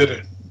they did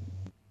it?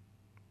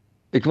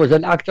 It was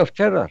an act of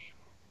terror.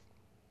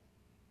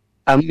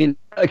 I mean,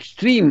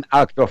 extreme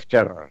act of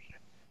terror.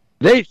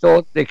 They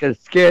thought they could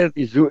scare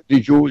the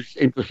Jews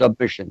into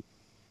submission.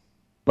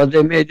 But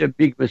they made a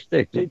big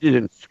mistake. They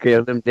didn't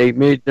scare them. They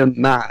made them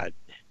mad.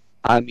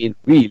 I mean,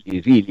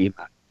 really, really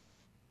mad.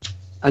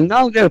 And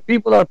now their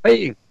people are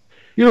paying.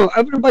 You know,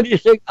 everybody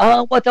is saying,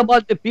 what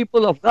about the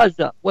people of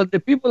Gaza? Well, the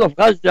people of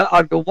Gaza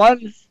are the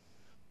ones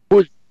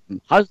whose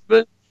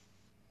husbands,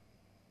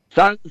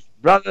 sons,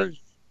 brothers,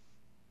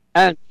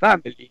 and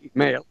family,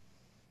 male,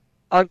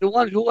 are the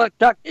ones who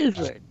attacked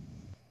Israel.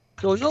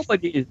 So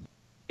nobody is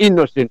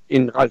innocent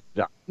in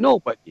Gaza.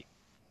 Nobody.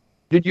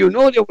 Did you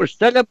know they were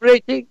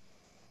celebrating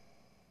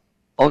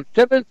on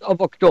 7th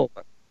of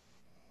October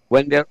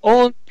when their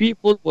own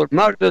people were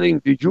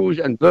murdering the Jews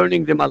and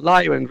burning them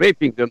alive and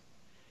raping them?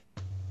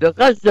 The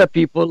Gaza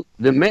people,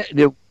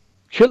 the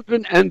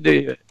children and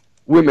the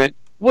women,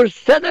 were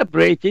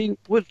celebrating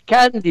with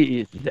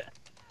candies.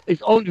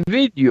 It's on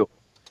video.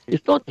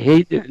 It's not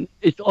hidden.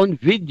 It's on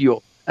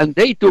video. And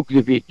they took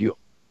the video.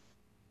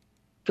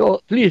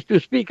 So please, to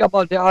speak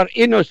about they are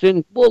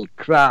innocent, bull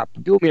crap.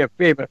 Do me a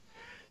favor.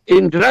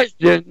 In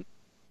Dresden,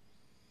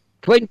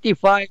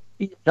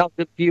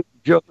 25,000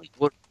 Germans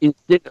were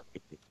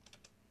incinerated.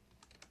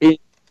 In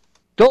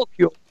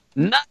Tokyo,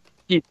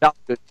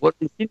 90,000 were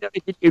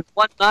incinerated in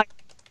one night.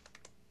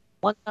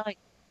 One night.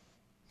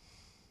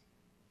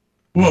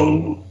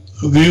 Well,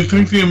 do you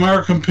think the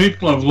American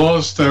people have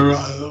lost their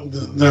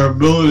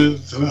ability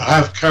to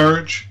have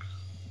courage?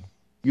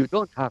 You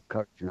don't have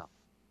courage now.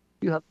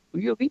 You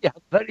really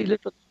have very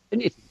little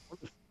anything.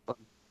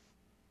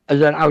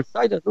 As an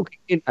outsider looking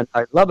in, and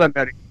I love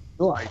America,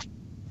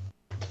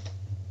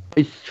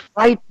 it's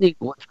frightening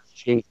what has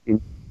changed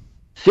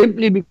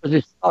simply because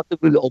it started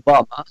with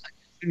Obama and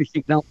it's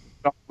finishing now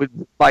with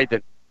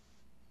Biden.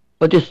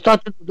 But it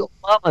started with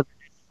Obama. The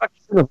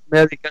destruction of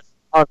America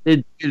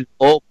started with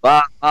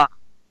Obama.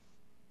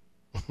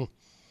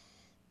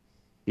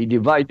 He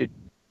divided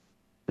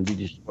and he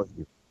destroyed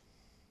it.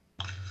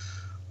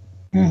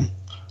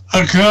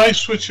 Can I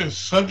switch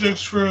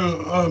subjects for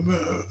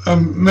a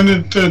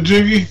minute,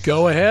 Jiggy?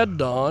 Go ahead,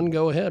 Don.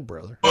 Go ahead,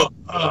 brother. Well,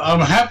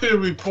 I'm happy to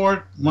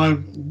report my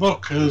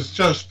book has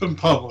just been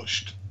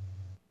published.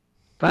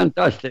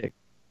 Fantastic.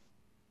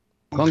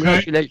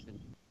 Congratulations.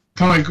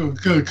 Can I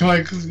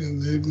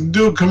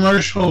do a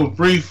commercial,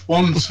 brief,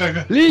 1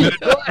 second? Please,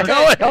 go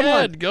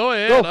ahead. Go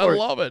ahead. I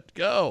love it.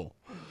 Go.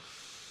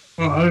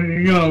 Well,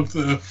 you know,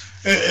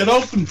 it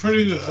opened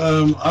pretty.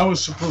 I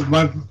was surprised.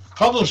 My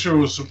publisher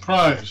was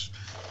surprised.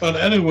 But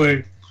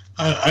anyway,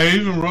 I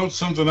even wrote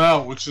something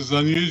out, which is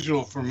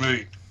unusual for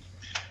me.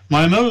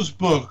 My newest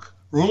book,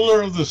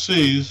 Ruler of the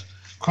Seas,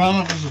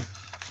 chronicles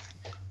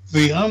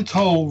the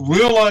untold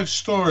real-life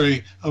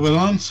story of an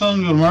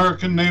unsung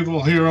American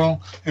naval hero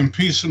in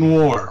peace and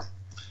war.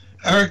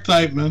 Eric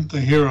Deitman,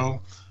 the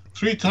hero,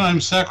 3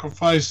 times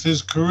sacrificed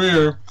his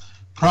career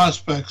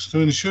prospects to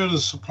ensure the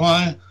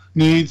supply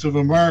needs of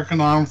American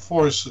armed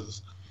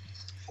forces,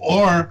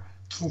 or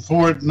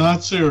thwart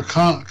Nazi or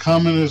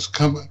communist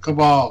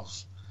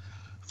cabals.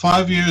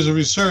 5 years of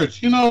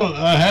research. You know,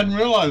 I hadn't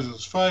realized it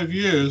was 5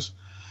 years,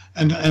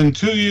 and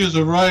 2 years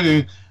of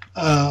writing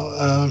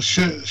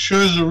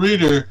shows the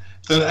reader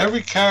that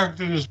every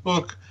character in this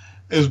book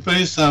is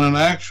based on an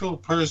actual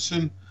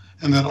person,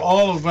 and that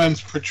all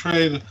events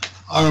portrayed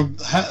are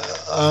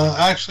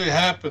actually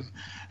happened.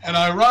 And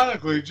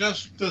ironically,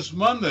 just this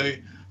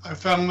Monday, I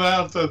found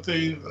out that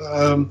the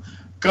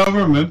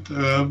government,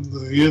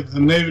 the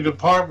Navy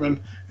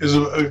Department, is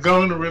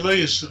going to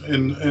release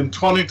in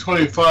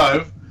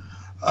 2025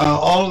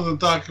 all of the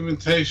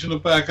documentation to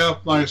back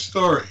up my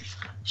story.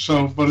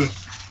 So, but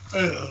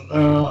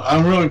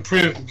I'm really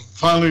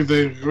finally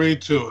they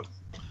agreed to it.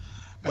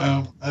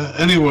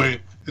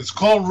 Anyway, it's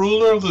called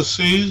Ruler of the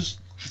Seas.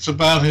 It's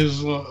about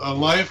his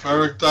life,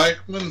 Eric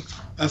Dykman.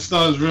 That's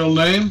not his real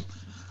name,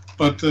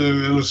 but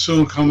it will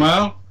soon come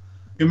out.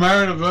 He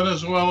married a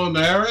Venezuelan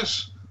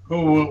heiress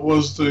who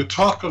was the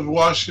talk of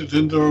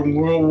Washington during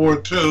World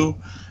War II,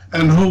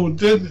 and who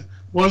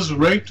was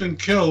raped and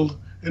killed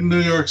in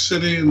New York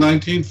City in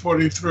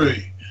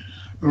 1943.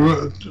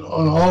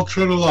 All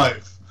true to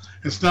life.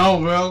 It's now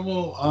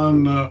available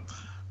on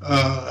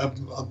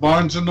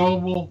Barnes &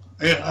 Noble,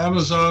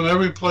 Amazon,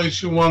 every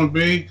place you want to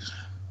be,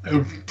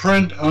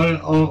 print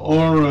or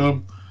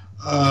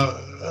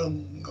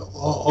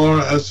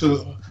as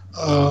an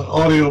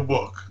audio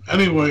book.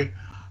 Anyway,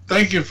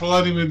 thank you for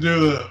letting me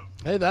do that.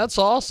 Hey, that's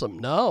awesome.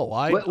 No,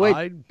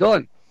 Wait,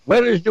 Don,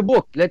 where is the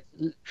book? Let's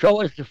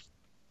show us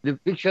the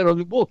picture of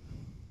the book.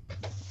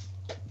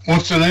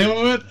 What's the name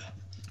of it?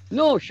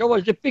 No, show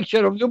us the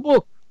picture of the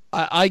book.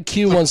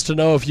 IQ wants to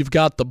know if you've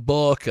got the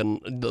book and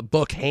the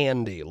book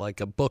handy, like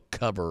a book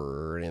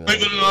cover or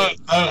anything.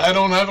 I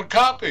don't have a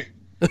copy.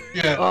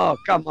 Yeah. Oh,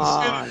 come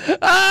on. Come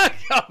on.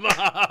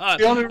 I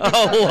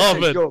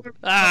love it.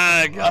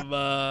 Come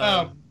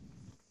on.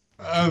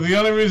 The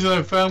only reason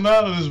I found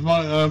out is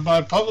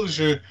my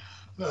publisher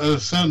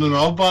sent it.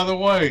 Oh, by the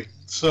way.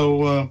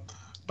 So,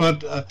 but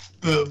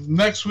the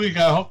next week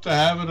I hope to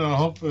have it, and I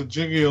hope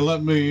Jiggy will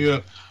let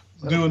me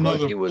do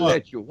another. He will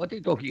let you. What are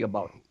you talking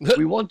about?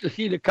 We want to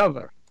see the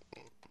cover.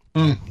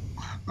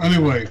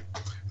 Anyway,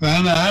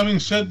 and having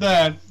said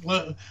that,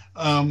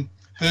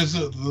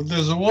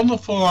 there's a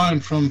wonderful line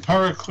from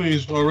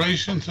Pericles'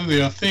 Oration to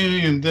the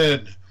Athenian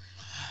Dead.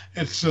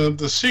 It's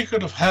the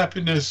secret of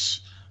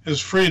happiness is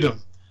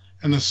freedom,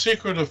 and the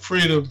secret of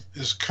freedom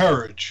is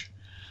courage.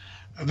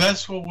 And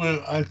that's what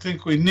I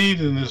think we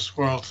need in this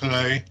world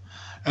today,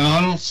 and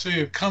I don't see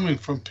it coming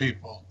from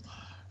people.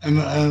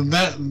 And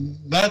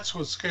that's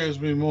what scares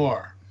me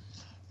more.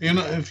 You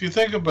know, if you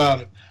think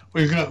about it,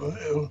 we got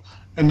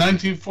in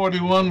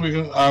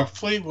 1941 our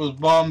fleet was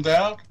bombed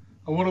out,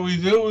 and what do?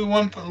 We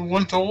went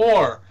to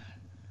war.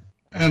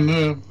 And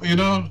you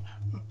know,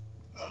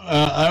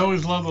 I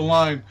always love the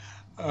line.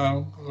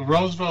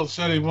 Roosevelt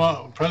said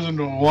President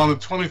wanted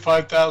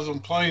 25,000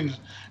 planes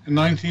in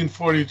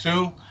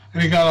 1942,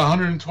 and he got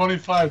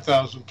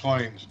 125,000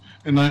 planes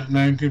in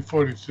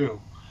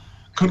 1942.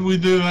 Could we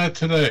do that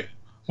today?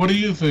 What do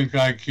you think,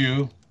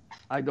 IQ?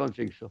 I don't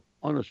think so.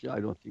 Honestly, I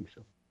don't think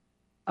so.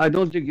 I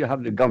don't think you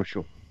have the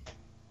gumshoe.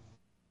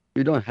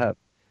 You don't have.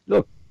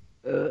 Look,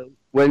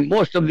 when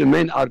most of the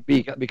men are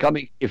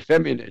becoming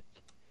effeminate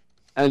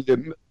and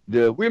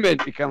the women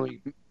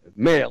becoming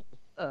male,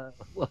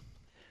 well,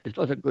 it's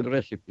not a good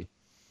recipe.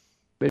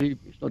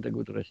 Believe me, it's not a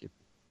good recipe.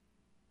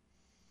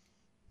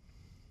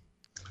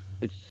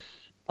 It's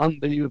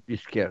unbelievably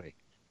scary.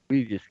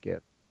 Really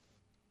scary.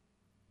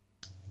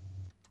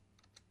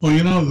 Well,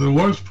 you know, the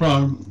worst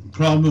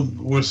problem,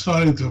 we're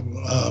starting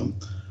to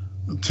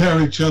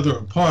tear each other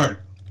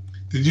apart.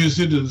 Did you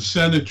see that the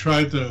Senate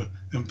tried to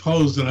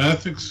impose an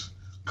ethics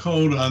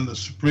code on the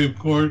Supreme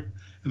Court,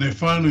 and they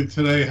finally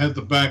today had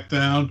to back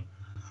down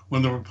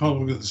when the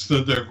Republicans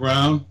stood their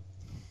ground?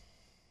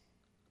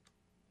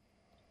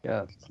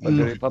 Yeah, but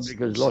the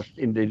Republicans lost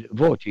in the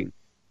voting.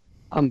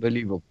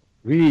 Unbelievable.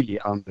 Really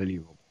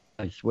unbelievable.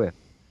 I swear.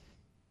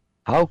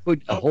 How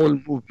could a whole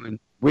movement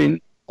win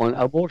on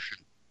abortion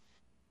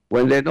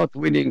when they're not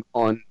winning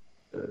on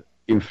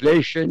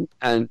inflation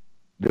and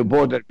the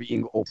border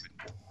being open?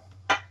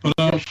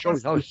 It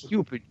shows how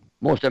stupid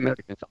most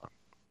Americans are.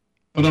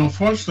 But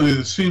unfortunately,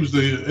 it seems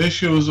the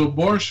issue is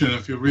abortion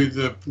if you read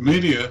the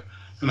media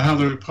and how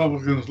the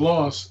Republicans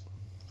lost.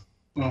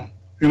 Well,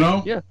 you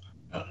know? Yeah.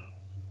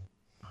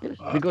 Yes,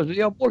 because of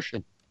the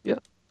abortion. Yeah.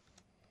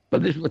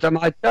 But this is what I'm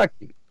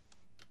attacking.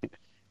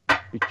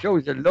 It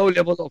shows a low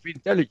level of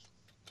intelligence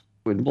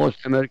with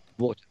most American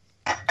voters.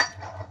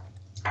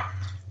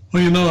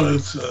 Well, you know,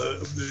 it's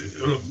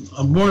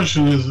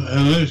abortion is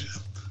an issue,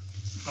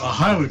 a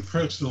highly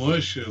personal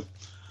issue.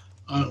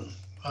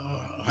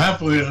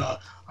 Happily,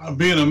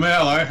 being a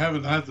male, I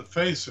haven't had to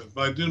face it,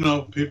 but I do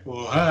know people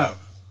who have.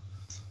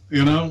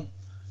 You know,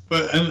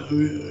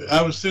 and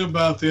I was thinking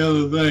about the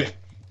other day.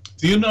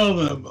 Do you know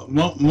that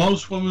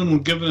most women, when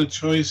given a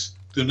choice,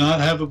 do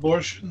not have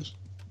abortions?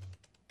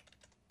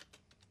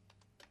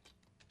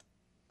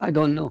 I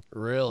don't know.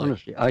 Really?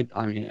 Honestly,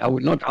 I mean, I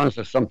would not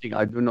answer something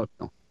I do not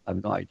know. I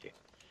have no idea.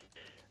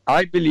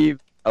 I believe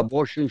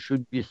abortion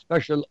should be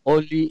special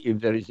only if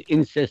there is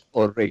incest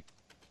or rape,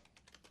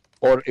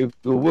 or if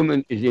the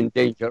woman is in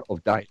danger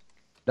of dying.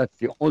 That's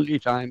the only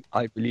time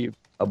I believe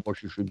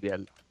abortion should be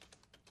allowed.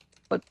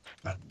 But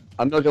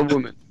I'm not a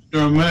woman.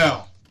 You're a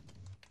male.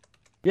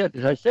 Yeah,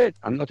 as I said,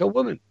 I'm not a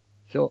woman.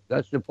 So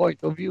that's the point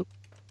of view.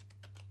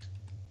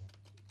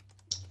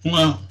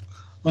 Well,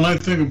 when I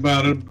think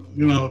about it,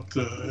 you know,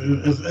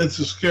 it's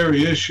a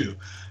scary issue.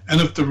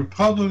 And if the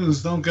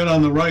Republicans don't get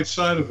on the right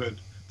side of it,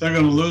 they're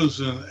going to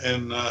lose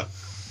in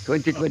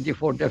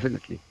 2024,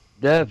 definitely.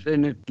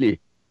 Definitely.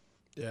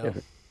 Yeah.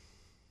 Definitely.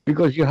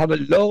 because you have a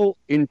low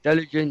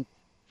intelligent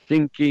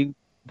thinking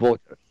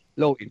voters,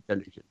 low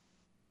intelligence.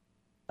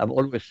 I've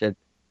always said,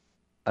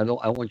 I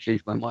won't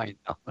change my mind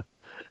now.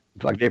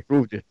 In fact, they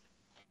proved it.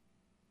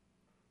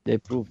 They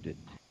proved it.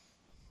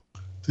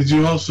 Did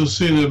you also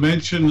see the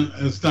mention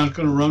it's not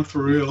going to run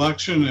for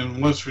re-election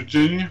in West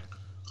Virginia?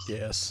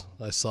 Yes,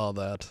 I saw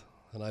that,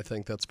 and I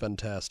think that's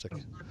fantastic.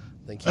 I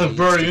think That's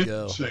very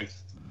interesting.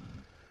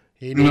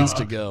 He needs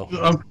to go. He's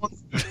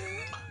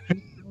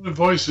the only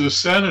voice of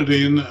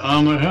sanity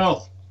on the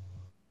Hill,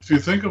 if you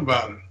think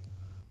about it.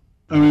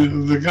 I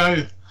mean, the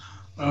guy.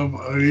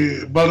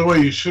 By the way,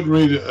 you should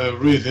read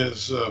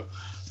his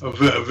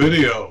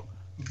video.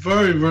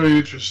 Very, very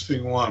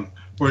interesting one,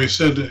 where he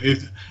said that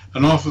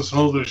an office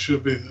holder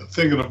should be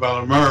thinking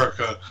about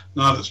America,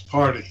 not his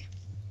party.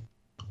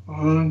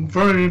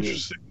 Very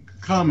interesting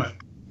comment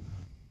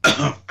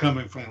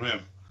coming from him.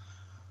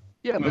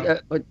 Yeah,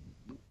 but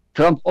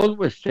Trump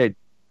always said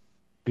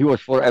he was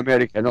for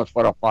America, not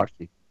for a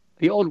party.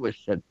 He always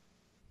said.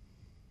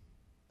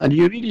 And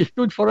he really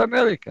stood for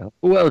America.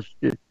 Who else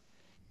did?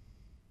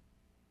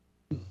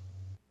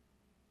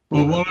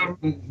 Well,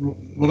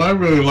 what I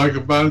really like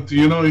about it, do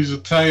you know he's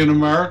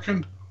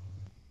Italian-American?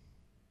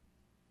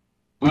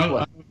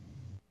 I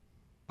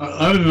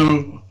didn't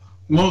know.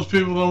 Most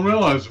people don't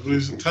realize it, but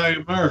he's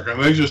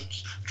Italian-American. They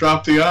just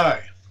drop the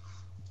I.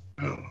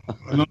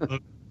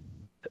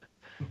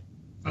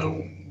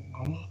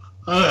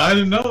 I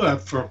didn't know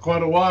that for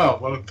quite a while,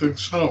 but I think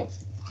so.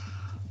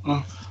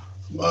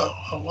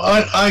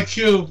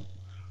 IQ,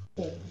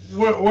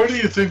 where do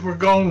you think we're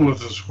going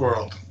with this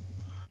world?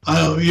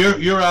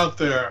 You're out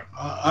there.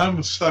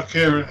 I'm stuck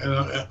here.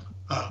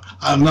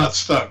 I'm not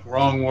stuck.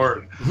 Wrong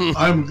word.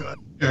 I'm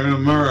here in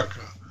America.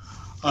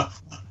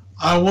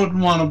 I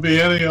wouldn't want to be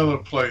any other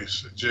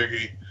place,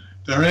 Jiggy.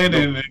 There ain't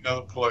any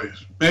other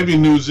place. Maybe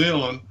New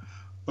Zealand,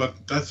 but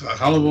that's a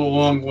hell of a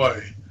long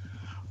way.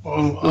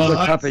 Well,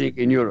 what's happening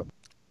in Europe?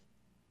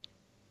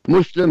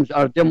 Muslims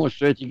are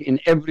demonstrating in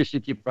every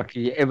city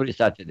practically every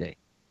Saturday.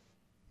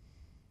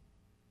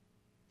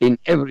 In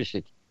every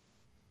city.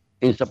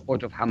 In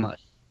support of Hamas.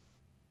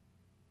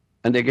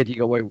 And they're getting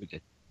away with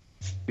it.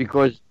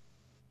 Because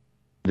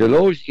the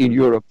laws in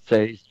Europe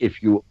says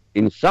if you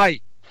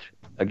incite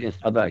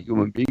against other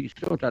human beings,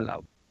 it's not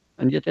allowed.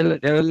 And yet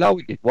they're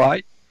allowing it.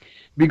 Why?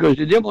 Because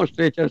the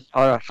demonstrators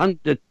are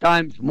 100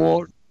 times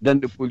more than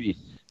the police.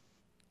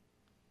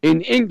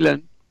 In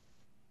England,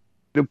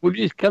 the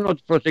police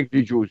cannot protect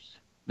the Jews.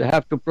 They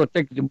have to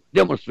protect the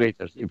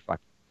demonstrators, in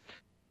fact.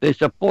 They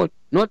support,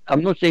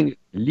 I'm not saying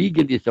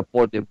legally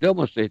support the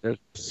demonstrators,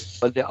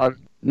 but they are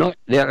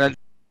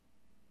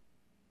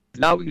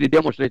allowing the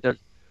demonstrators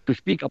to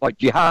speak about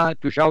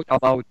jihad, to shout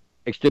about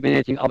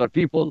exterminating other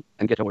people,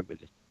 and get away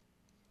with it.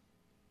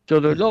 So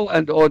the law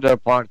and order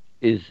part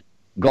is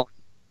gone.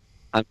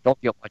 I'm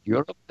talking about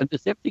Europe, and the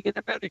same thing in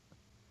America.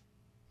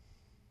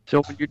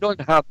 So when you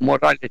don't have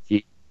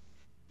morality,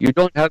 you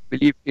don't have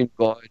belief in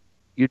God,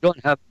 you don't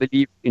have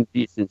belief in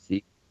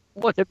decency,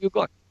 what have you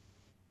got?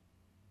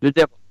 The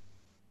devil.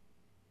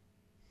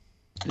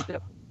 The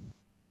devil.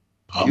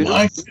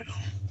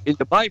 In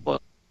the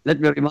Bible, let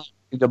me remind you,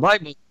 in the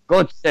Bible,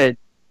 God said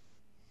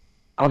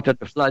after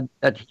the flood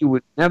that he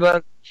would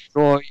never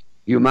destroy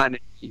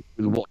humanity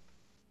with water.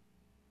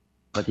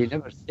 But he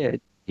never said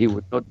he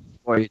would not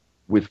destroy it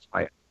with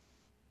fire.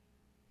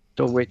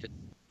 So wait.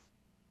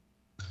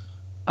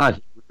 We're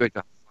going to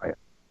have fire.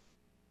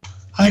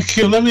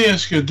 IQ, let me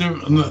ask you a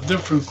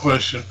different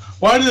question.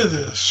 Why did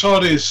the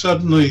Saudis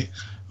suddenly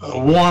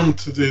warm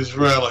to the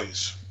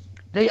Israelis?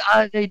 They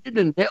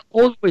didn't. They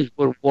always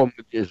were warm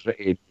with the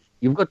Israelis.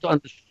 You've got to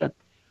understand.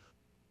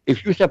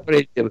 If you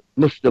separate the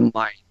Muslim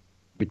mind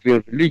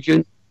between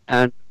religion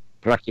and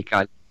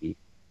practicality,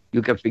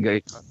 you can figure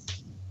it out.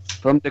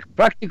 From the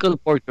practical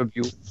point of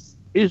view,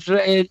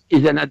 Israel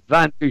is an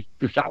advantage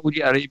to Saudi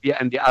Arabia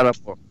and the Arab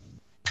world.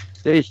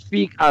 They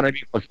speak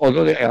Arabic,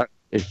 although their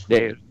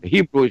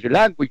Hebrew is a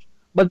language,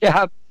 but they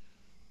have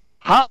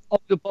half of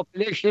the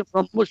population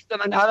from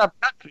Muslim and Arab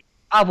countries.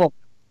 Half of them.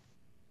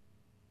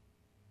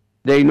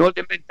 They know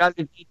the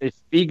mentality, they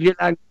speak the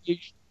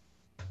language,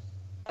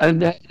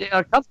 and they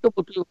are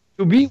comfortable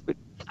to be with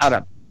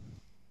Arab.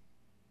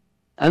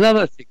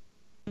 Another thing,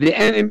 the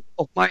enemy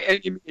of my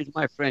enemy is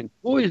my friend.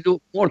 Who is the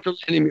mortal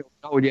enemy of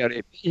Saudi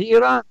Arabia? It's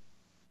Iran.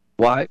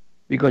 Why?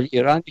 Because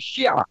Iran is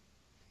Shia.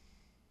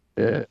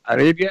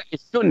 Arabia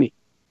is Sunni.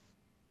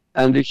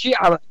 And the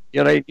Shia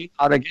Iranians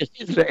are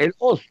against Israel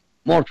also,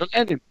 mortal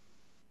enemy.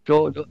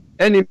 So the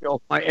enemy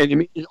of my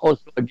enemy is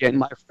also, again,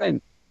 my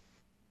friend.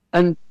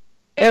 And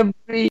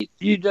every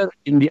leader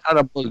in the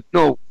Arab world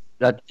knows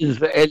that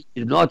Israel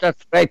is not a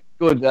threat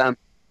to them.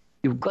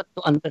 You've got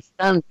to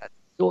understand that.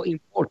 It's so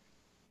important.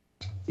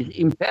 It's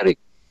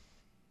empirical.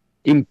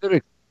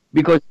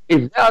 Because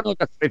if they are not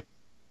a threat,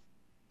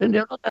 then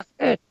they're not a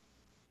threat.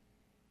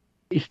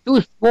 It's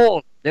too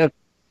small. They're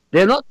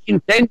not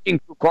intending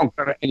to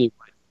conquer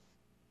anyone.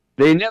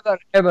 They never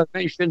ever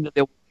mentioned that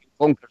they would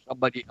conquer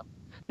somebody else.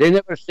 They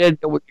never said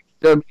they would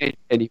exterminate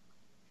anyone.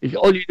 It's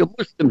only the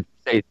Muslims who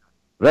say that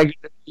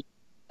regularly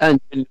and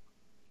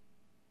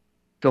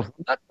so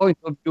from that point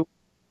of view,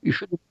 you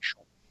shouldn't be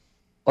shocked.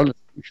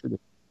 Honestly, you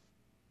shouldn't.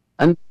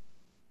 And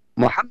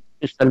Mohammed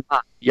bin Salman,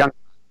 young man,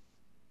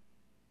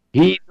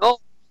 he knows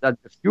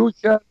that the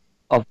future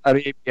of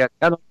Arabia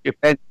cannot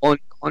depend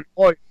only on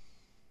oil.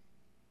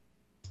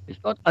 It's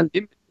not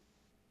unlimited.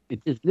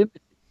 It is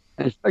limited.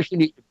 And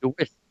especially if the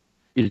West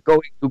is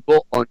going to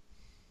go on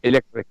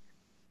electric.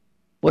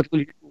 What will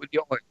he do with the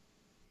oil?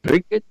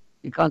 Drink it?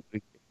 He can't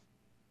drink it.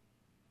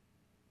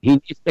 He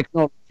needs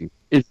technology.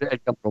 Israel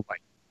can provide.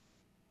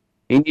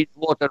 He needs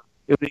water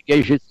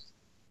irrigation.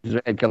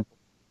 Israel can provide.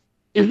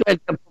 Israel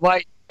can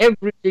provide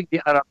everything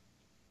the Arab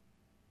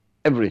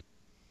need. Everything.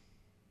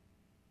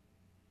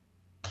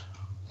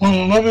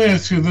 Well, let me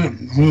ask you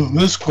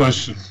this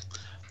question.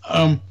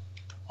 How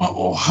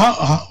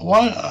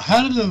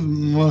did the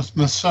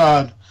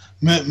Mossad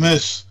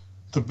miss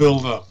the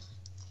build-up?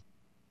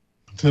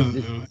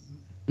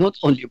 Not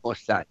only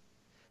Mossad,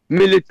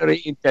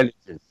 military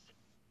intelligence,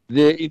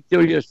 the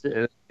interior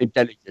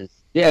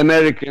intelligence, the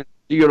Americans,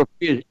 the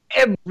Europeans,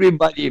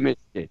 everybody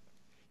missed it.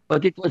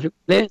 But it was in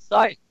plain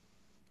sight.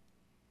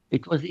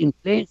 It was in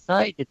plain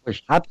sight. It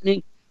was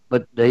happening,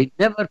 but they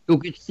never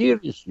took it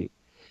seriously.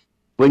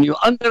 When you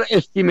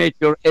underestimate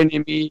your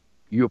enemy,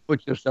 you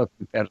put yourself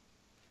in peril.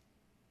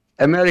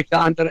 America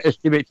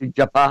underestimated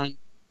Japan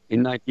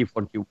in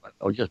 1941,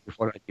 or just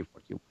before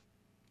 1941.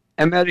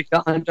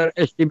 America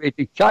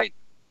underestimated China.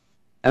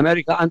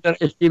 America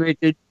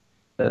underestimated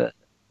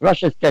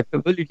Russia's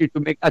capability to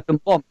make atom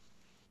bombs.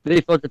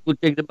 They thought it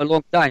would take them a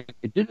long time.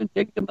 It didn't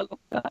take them a long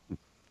time.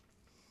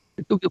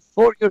 It took them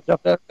 4 years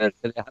after America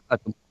they had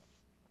atom bombs.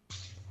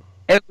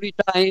 Every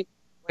time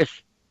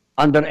West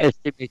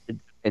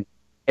underestimated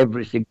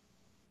everything.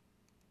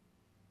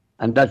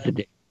 And that's the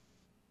day.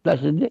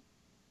 That's the day.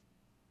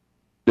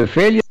 The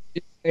failure of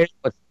Israel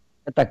was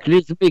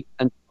cataclysmic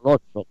and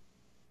colossal.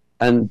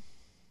 And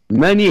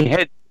many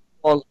heads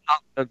fall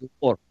after the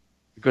war.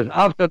 Because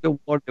after the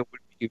war, there will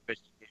be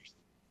investigation.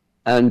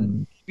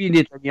 And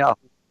Bibi Netanyahu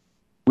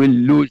will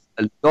lose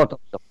a lot of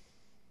support.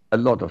 A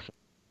lot of support.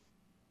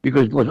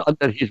 Because it was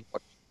under his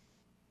watch.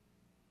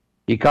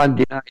 He can't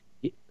deny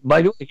it.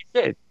 By the way, he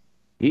said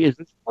he is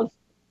responsible.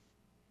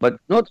 But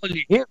not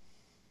only him,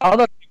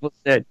 other people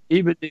said,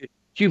 even the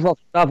chief of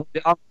staff of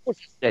the armed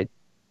forces said,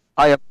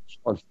 I am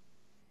responsible.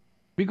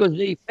 Because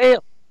they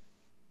failed.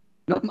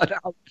 No matter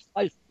how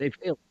precise they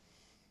failed.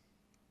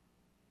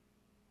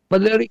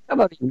 But they're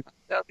recovering.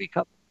 They're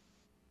recovering.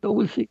 So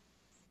we'll see.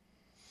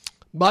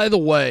 By the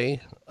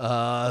way,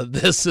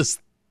 this is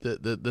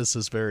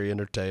very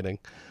entertaining.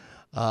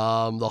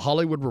 The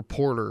Hollywood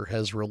Reporter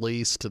has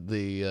released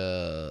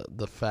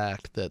the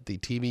fact that the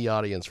TV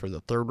audience for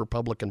the third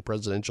Republican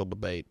presidential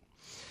debate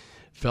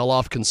fell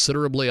off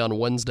considerably on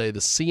Wednesday. The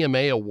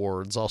CMA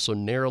Awards also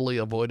narrowly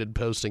avoided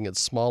posting its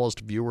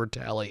smallest viewer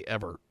tally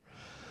ever.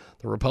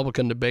 The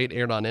Republican debate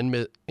aired on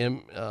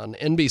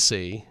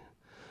NBC,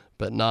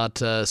 but not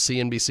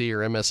CNBC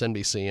or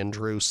MSNBC, and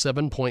drew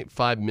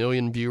 7.5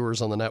 million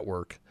viewers on the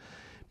network.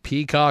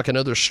 Peacock and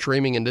other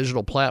streaming and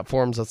digital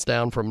platforms, that's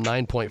down from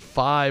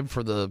 9.5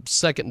 for the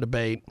second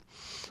debate.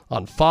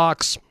 On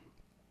Fox,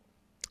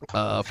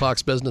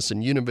 Fox Business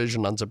and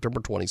Univision on September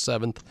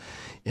 27th.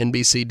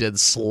 NBC did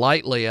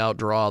slightly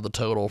outdraw the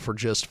total for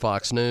just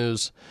Fox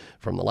News.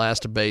 From the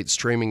last debate,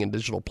 streaming and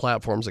digital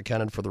platforms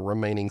accounted for the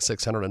remaining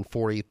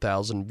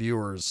 640,000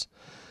 viewers.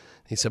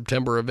 The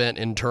September event,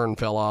 in turn,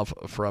 fell off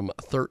from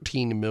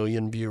 13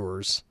 million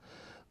viewers.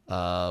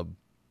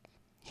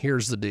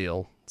 Here's the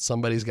deal.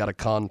 Somebody's got to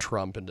con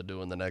Trump into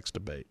doing the next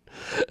debate.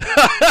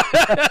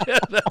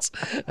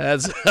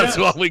 That's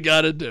what we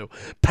got to do.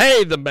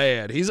 Pay the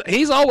man.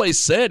 He's always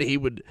said he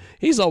would.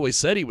 He's always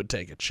said he would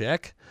take a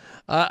check.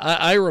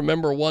 I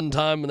remember one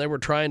time when they were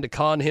trying to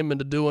con him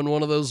into doing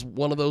one of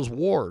those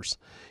wars.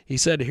 He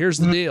said, "Here's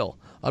the deal.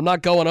 I'm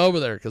not going over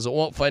there because it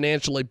won't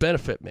financially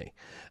benefit me."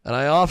 And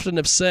I often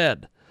have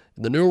said,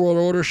 the New World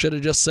Order should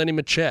have just sent him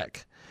a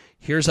check.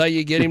 Here's how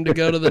you get him to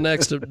go to the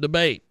next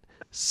debate: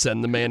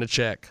 send the man a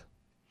check.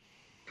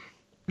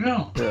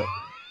 Yeah.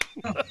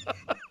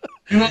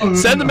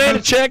 Send the man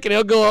a check, and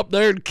he'll go up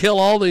there and kill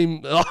all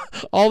them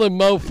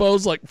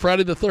mofos like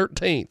Friday the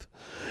 13th.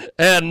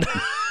 And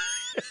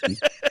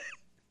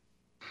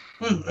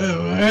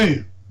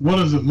hey, what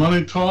is it?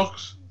 Money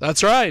talks.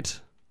 That's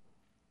right.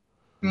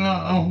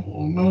 No,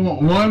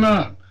 why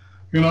not?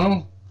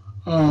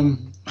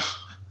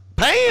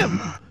 Pay him.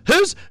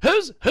 Who's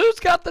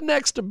got the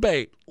next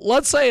debate?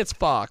 Let's say it's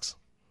Fox.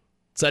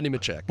 Send him a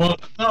check. Well,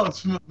 no,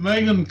 it's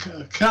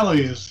Megyn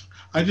Kelly.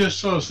 I just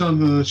saw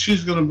something that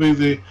she's going to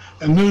be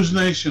and News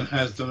Nation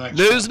has the next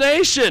News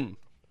Nation.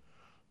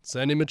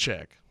 Send him a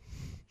check.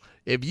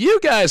 If you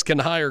guys can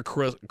hire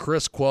Chris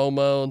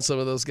Cuomo and some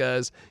of those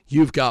guys,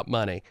 you've got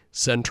money.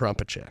 Send Trump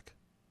a check.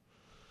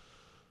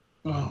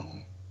 Oh.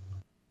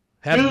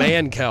 Have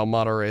Mancow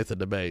moderate the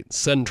debate.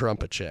 Send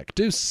Trump a check.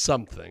 Do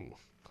something.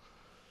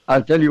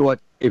 I'll tell you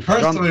what. If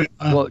personally,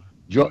 Trump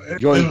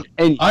joins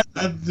any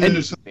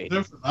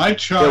debate, I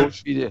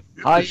charge it would be the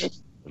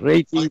highest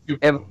rating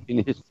ever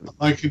in history.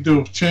 Like you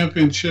do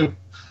championship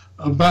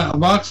a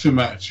boxing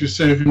match. You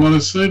say if you want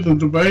to see the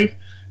debate,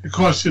 it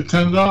costs you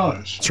 $10.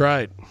 That's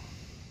right.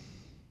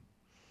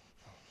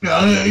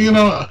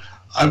 Yeah,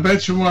 I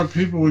bet you more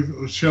people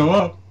would show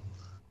up.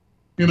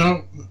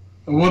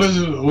 What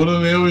is it? What do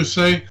they always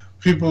say?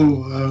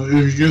 People,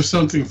 if you give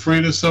something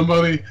free to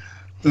somebody,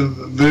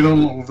 they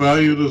don't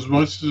value it as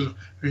much as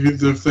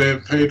if they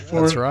had paid for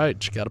it. That's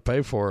right. You got to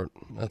pay for it.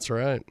 That's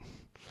right.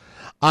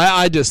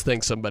 I just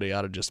think somebody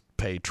ought to just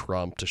pay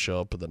Trump to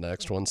show up at the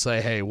next one.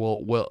 Say, hey,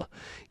 we'll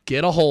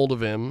get a hold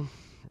of him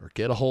or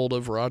get a hold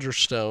of Roger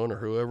Stone or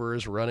whoever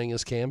is running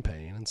his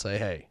campaign and say,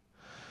 hey,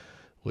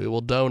 we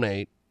will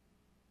donate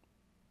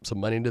some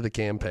money to the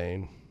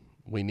campaign.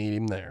 We need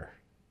him there.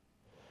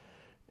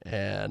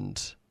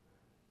 And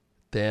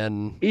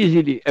then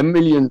easily $1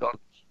 million.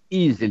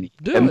 Easily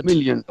 $1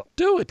 million.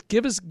 Do it.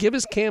 Give his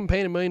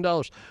campaign $1 million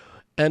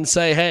and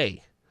say,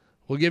 hey,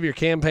 we'll give your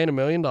campaign $1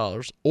 million.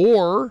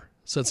 Or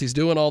since he's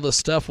doing all this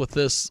stuff with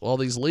all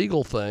these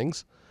legal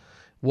things,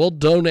 we'll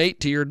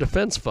donate to your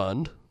defense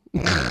fund.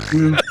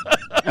 $1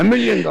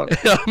 million.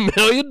 $1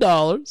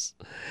 million.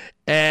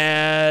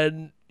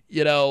 And,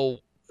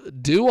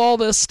 do all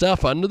this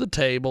stuff under the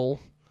table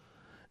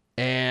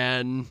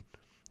and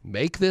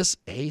make this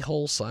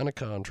a-hole sign a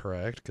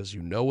contract because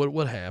you know what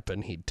would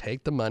happen. He'd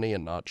take the money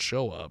and not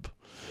show up.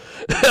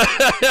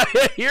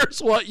 Here's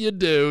what you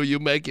do. You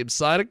make him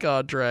sign a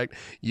contract.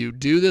 You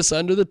do this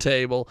under the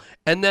table.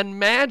 And then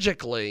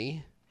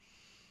magically,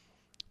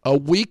 a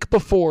week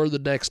before the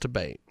next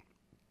debate,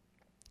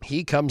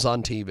 he comes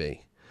on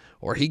TV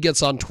or he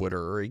gets on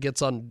Twitter or he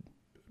gets on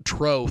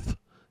Troth,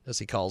 as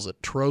he calls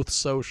it, Troth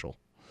Social.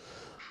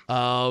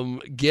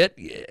 And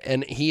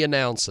he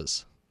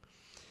announces,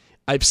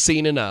 I've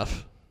seen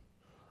enough.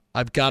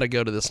 I've got to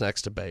go to this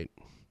next debate.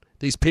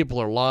 These people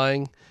are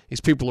lying.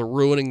 These people are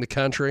ruining the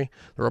country.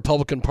 The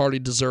Republican Party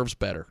deserves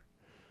better.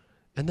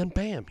 And then,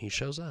 bam, he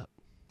shows up.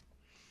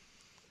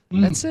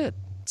 That's it.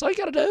 That's all you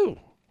got to do.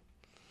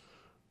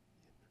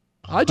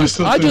 I just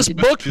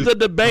booked the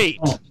debate.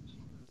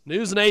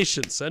 News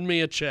Nation, send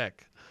me a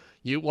check.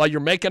 While you're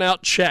making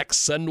out checks,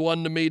 send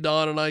one to me,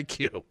 Don and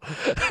IQ.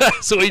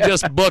 So he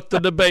just booked the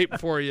debate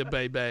for you,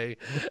 baby.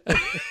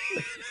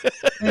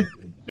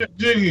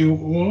 Jiggy,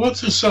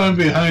 what's the sign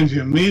behind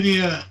you?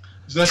 Media?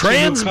 Is that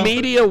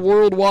Transmedia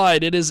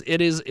Worldwide. It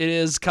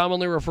is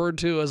commonly referred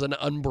to as an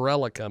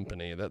umbrella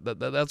company.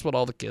 That's what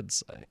all the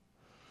kids say.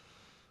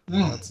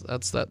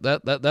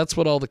 That's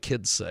what all the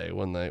kids say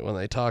when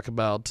they talk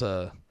about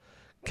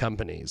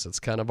companies. It's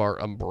kind of our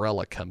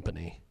umbrella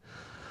company.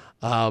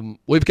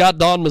 We've got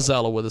Don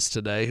Mazzella with us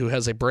today, who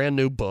has a brand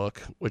new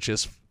book, which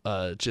is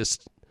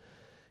just,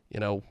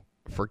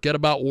 forget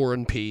about War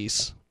and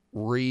Peace.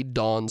 Read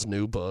Don's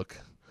new book.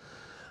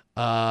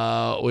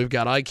 We've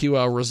got IQ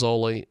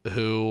Rassolli,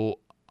 who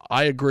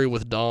I agree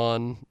with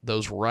Don.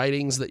 Those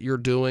writings that you're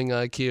doing,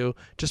 IQ,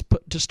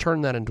 just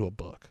turn that into a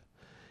book.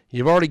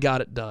 You've already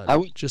got it done.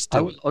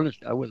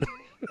 Honestly, I will.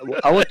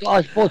 I want to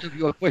ask both of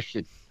you a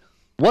question.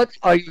 What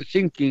are you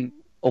thinking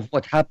of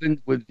what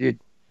happened with the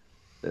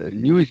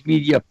news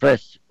media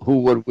press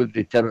who were with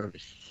the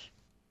terrorists?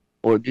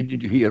 Or did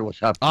you hear what's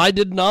happening? I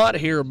did not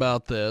hear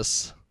about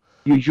this.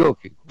 You're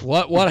joking.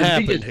 What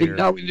happened here?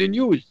 Now in the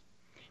news,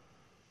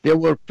 there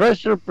were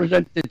press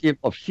representatives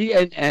of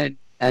CNN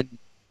and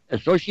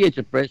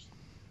Associated Press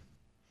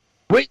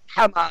with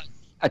Hamas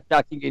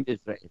attacking in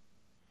Israel.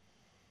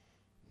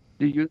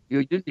 You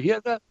didn't hear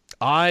that?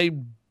 I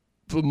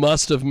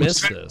must have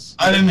missed this.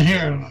 I didn't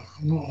hear.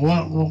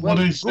 What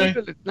did he say?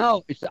 Google it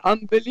now. It's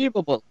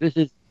unbelievable. This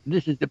is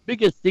the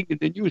biggest thing in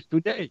the news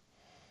today.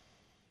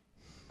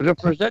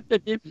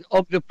 Representatives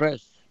of the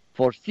press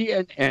for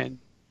CNN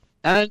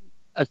and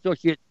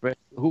Associated Press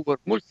who were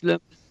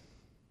Muslims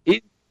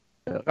in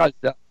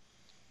Gaza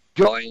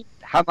joined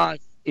Hamas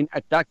in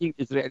attacking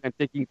Israel and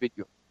taking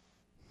video.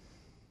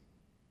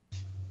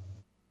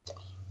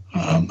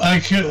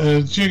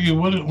 Jiggy,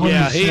 what did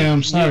he say?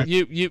 I'm sorry.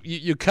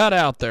 You cut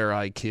out there,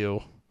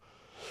 IQ.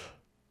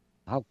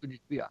 How could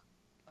it be?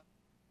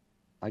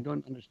 I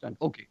don't understand.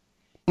 Okay.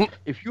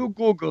 If you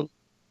Google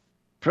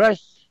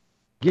press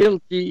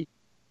guilty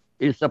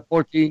in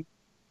supporting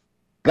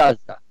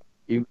Gaza,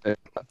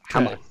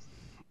 Hamas.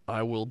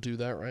 I will do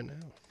that right now.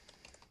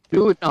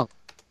 Do it now.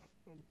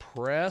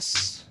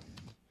 Press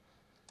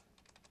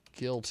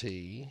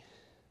guilty.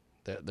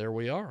 There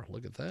we are.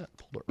 Look at that.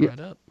 Pulled it right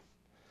up.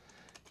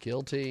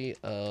 Guilty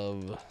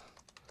of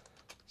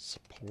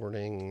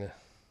supporting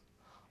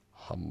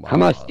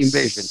Hamas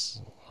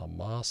invasion.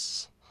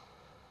 Hamas.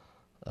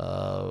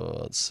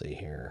 Let's see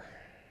here.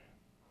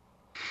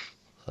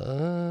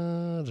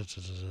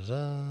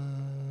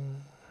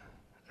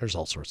 There's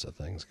all sorts of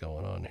things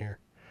going on here.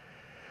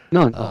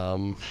 No.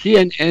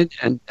 CNN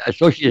and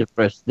Associated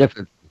Press,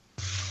 definitely.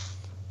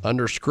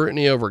 Under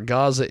scrutiny over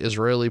Gaza,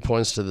 Israeli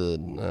points to the...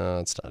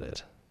 that's not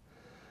it.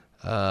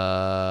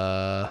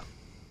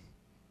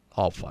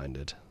 I'll find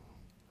it.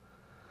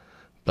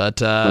 But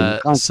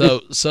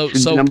so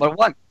number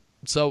one.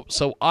 So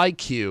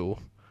IQ,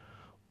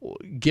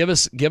 give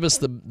us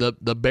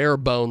the bare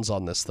bones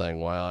on this thing.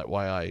 Why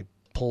I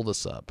pull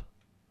this up.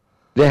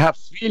 They have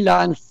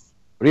freelance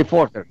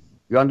reporters.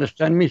 You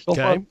understand me so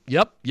far? Okay.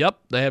 Yep.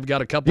 They have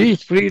got a couple.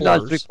 These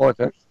freelance reporters.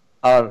 reporters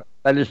are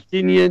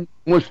Palestinian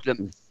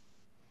Muslims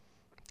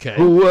Okay.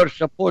 who were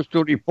supposed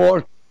to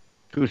report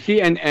to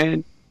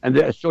CNN and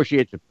the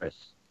Associated Press.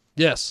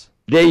 Yes.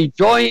 They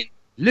joined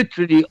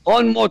literally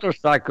on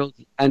motorcycles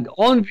and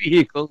on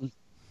vehicles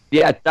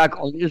the attack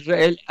on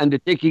Israel and the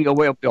taking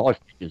away of the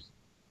hostages.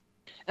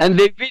 And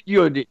they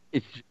videoed it.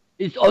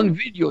 It's on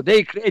video.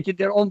 They created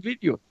their own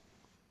video.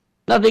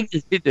 Nothing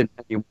is hidden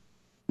anymore.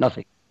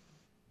 Nothing.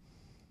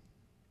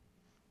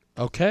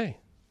 Okay.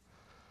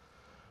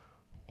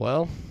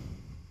 Well,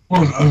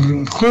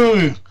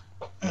 clearly,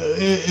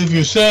 if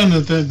you're saying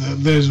that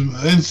there's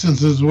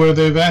instances where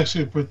they've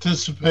actually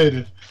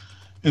participated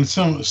in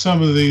some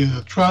of the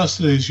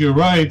atrocities, you're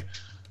right,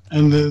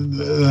 and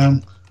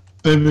the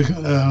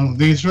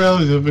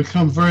Israelis have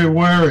become very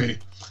wary.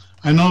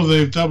 I know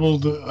they've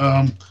doubled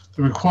the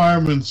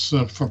requirements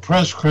for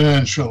press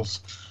credentials.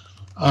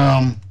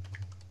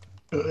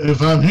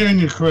 If I'm hearing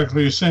you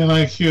correctly, you're saying,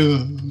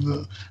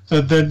 IQ,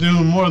 that they're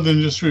doing more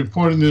than just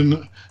reporting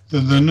in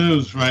the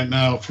news right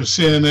now for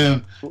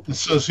CNN,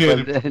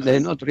 Associated Press. They're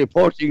not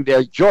reporting,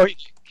 they're joining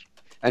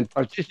and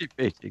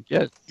participating,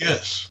 yes.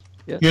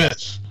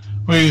 Yes.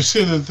 Well, you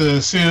see that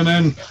the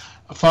CNN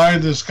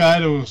fired this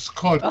guy that was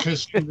caught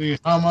kissing the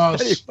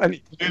Hamas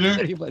leader.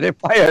 Very funny. They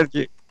fired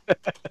him.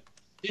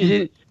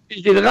 He's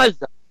in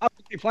Gaza. How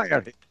did they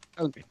fire him?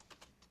 Tell me.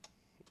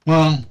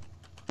 Well,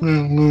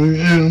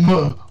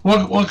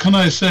 what can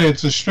I say?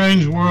 It's a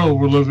strange world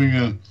we're living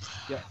in.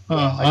 Yeah.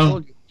 I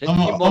told you,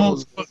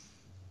 I'm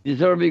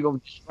deserving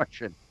of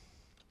destruction.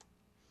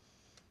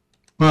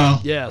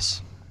 Well,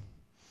 yes.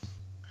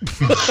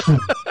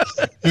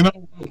 You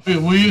know,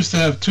 we used to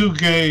have two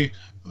gay,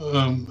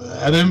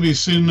 at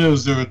NBC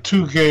News, there were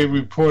two gay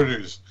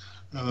reporters,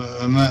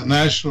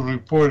 national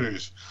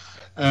reporters.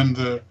 And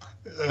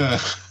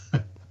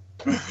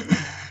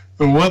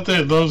what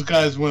those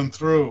guys went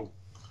through.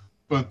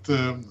 But,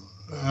 and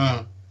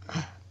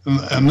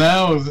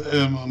now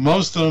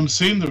most of them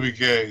seem to be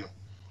gay.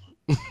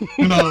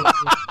 You know.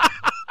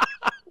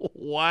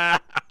 Wow.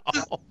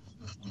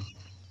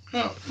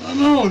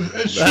 No,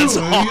 it's That's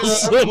true.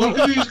 awesome. You know, look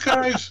at these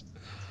guys.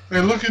 They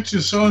look at you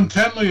so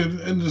intently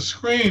in the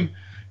screen.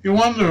 You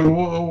wonder,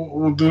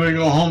 do they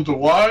go home to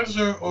wives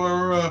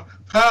or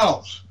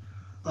pals?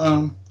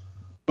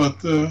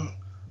 But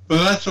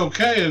that's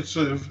okay. It's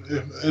if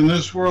in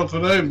this world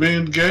today,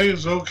 being gay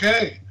is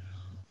okay.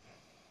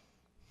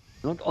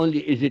 Not only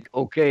is it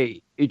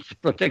okay, it's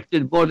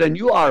protected more than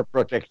you are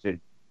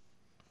protected.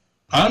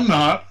 I'm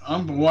not.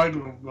 I'm a white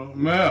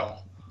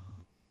male.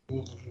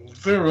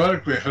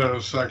 Theoretically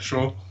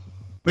heterosexual.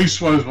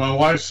 Leastwise, my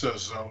wife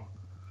says so.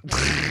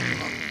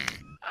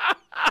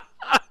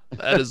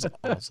 That is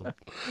awesome.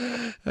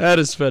 That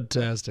is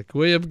fantastic.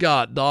 We have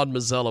got Don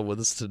Mazzella with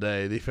us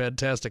today, the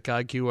fantastic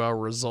IQ Hour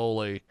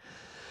Rassolli.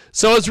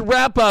 So as we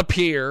wrap up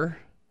here,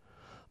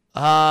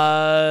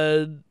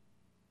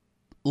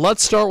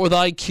 let's start with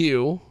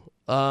IQ.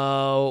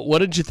 What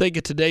did you think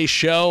of today's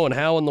show, and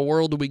how in the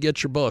world do we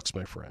get your books,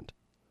 my friend?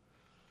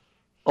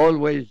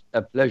 Always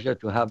a pleasure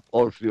to have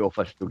all three of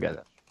us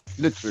together.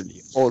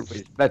 Literally,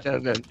 always. Better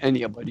than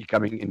anybody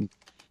coming in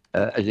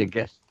as a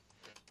guest.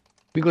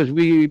 Because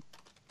we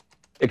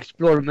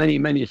explore many,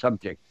 many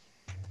subjects.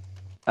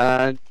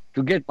 And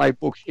to get my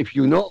books, if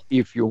you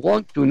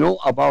want to know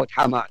about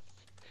Hamas,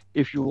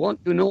 if you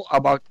want to know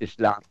about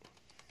Islam,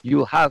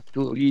 you have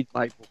to read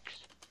my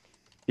books.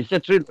 It's a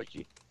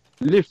trilogy.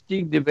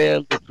 Lifting the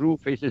Veil, The True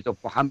Faces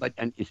of Muhammad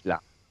and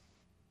Islam.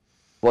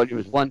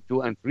 Volumes 1,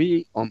 2, and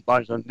 3 on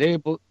Barnes &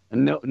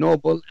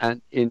 Noble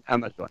and in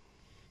Amazon.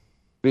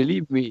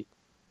 Believe me,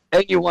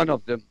 any one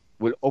of them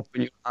will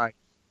open your eyes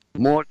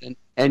more than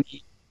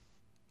any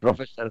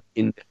professor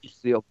in the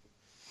history of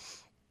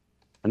books.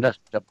 And that's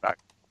the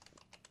fact.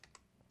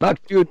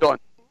 Back to you, Don.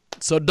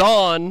 So,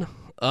 Don,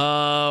 we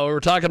were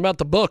talking about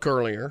the book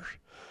earlier,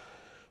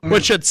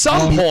 which at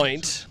some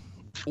point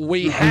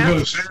we have. I'm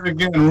going to say it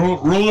again.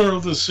 Ruler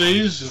of the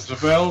Seas is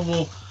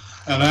available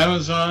at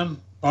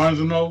Amazon, Barnes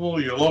 & Noble,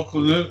 your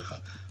local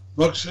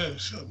book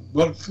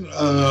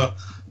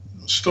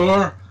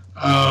store.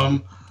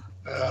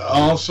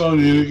 Also,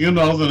 you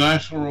know, the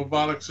National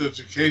Robotics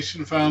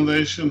Education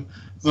Foundation,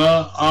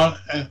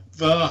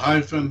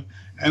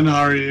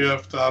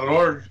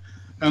 the-NREF.org,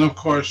 and of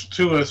course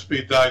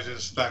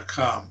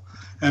 2sbdigest.com.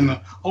 And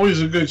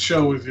always a good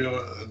show with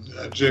you,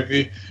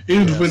 Jiggy.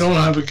 Even if we don't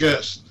have a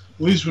guest,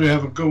 at least we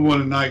have a good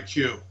one in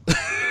IQ.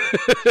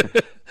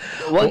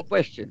 One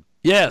question.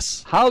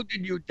 Yes. How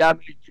did you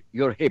damage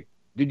your hip?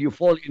 Did you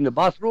fall in the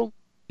bathroom?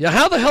 Yeah,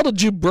 how the hell did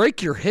you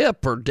break your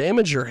hip or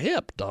damage your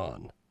hip,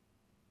 Don?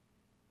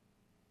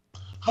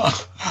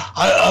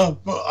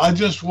 I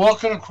just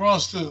walking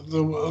across the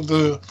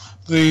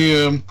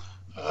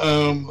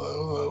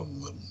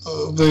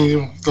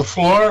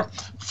floor.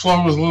 The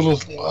floor was a little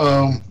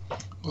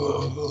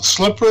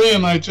slippery,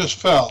 and I just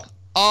fell.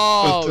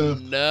 Oh,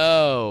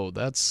 no,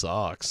 that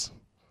sucks.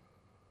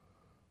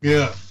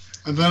 Yeah,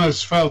 and then I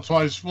fell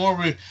twice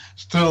more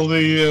till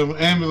the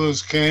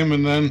ambulance came,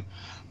 and then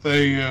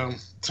they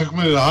took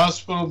me to the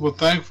hospital. But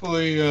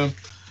thankfully,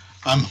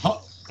 I'm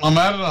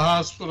out of the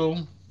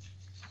hospital.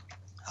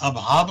 I'm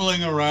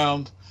hobbling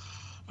around,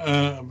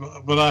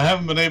 but I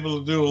haven't been able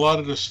to do a lot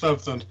of the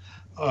stuff that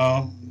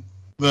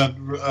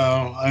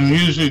I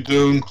usually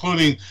do,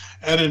 including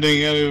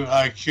editing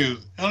IQ.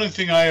 The only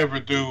thing I ever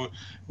do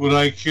with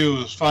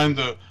IQ is find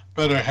a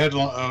better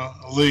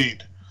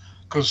lead.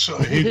 Because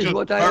this is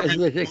what I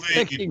was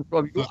expecting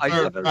from you. I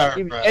never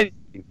received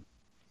anything.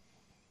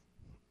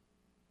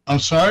 I'm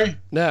sorry?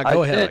 No,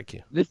 go ahead,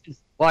 IQ. This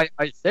is why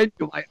I sent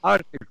you my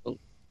article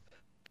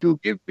to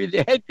give me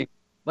the heading,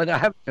 but I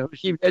haven't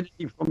received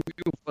anything from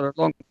you for a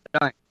long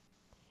time.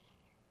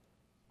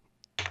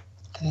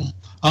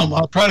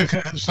 I'll try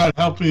to start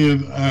helping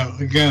you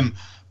again,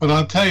 but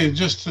I'll tell you,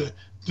 just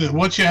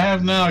what you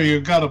have now,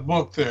 you've got a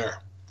book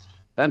there.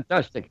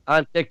 Fantastic.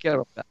 I'll take care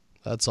of that.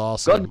 That's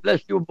awesome. God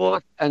bless you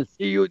both, and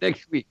see you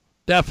next week.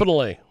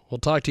 Definitely. We'll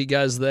talk to you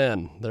guys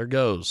then. There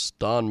goes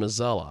Don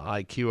Mazzella,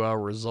 IQ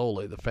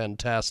Rassolli, the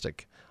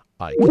fantastic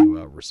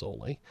IQ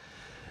Rassolli.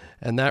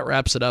 And that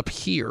wraps it up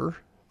here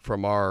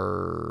from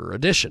our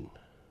edition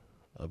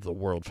of the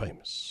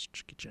world-famous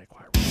Jiggy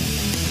Jaguar.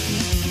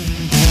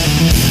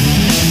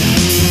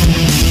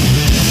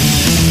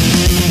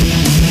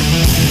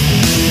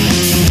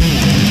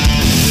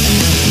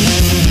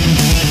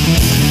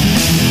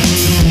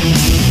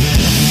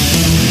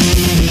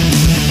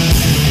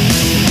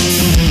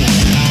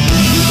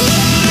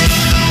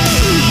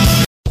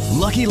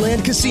 Lucky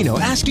Land Casino,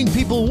 asking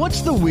people,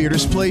 what's the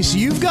weirdest place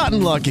you've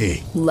gotten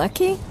lucky?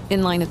 Lucky?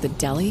 In line at the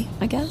deli,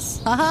 I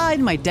guess? Aha,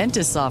 in my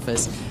dentist's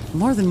office.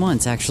 More than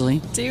once,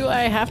 actually. Do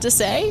I have to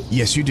say?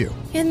 Yes, you do.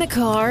 In the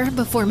car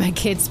before my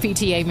kids'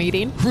 PTA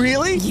meeting.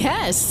 Really?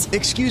 Yes.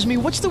 Excuse me,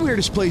 what's the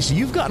weirdest place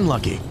you've gotten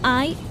lucky?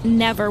 I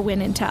never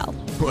win and tell.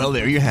 Well,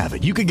 there you have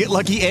it. You can get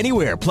lucky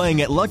anywhere,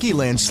 playing at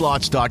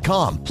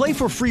LuckyLandSlots.com. Play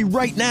for free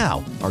right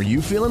now. Are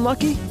you feeling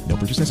lucky? No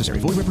purchase necessary.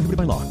 Void where prohibited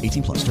by law.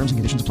 18+. Terms and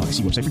conditions apply.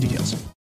 See website for details.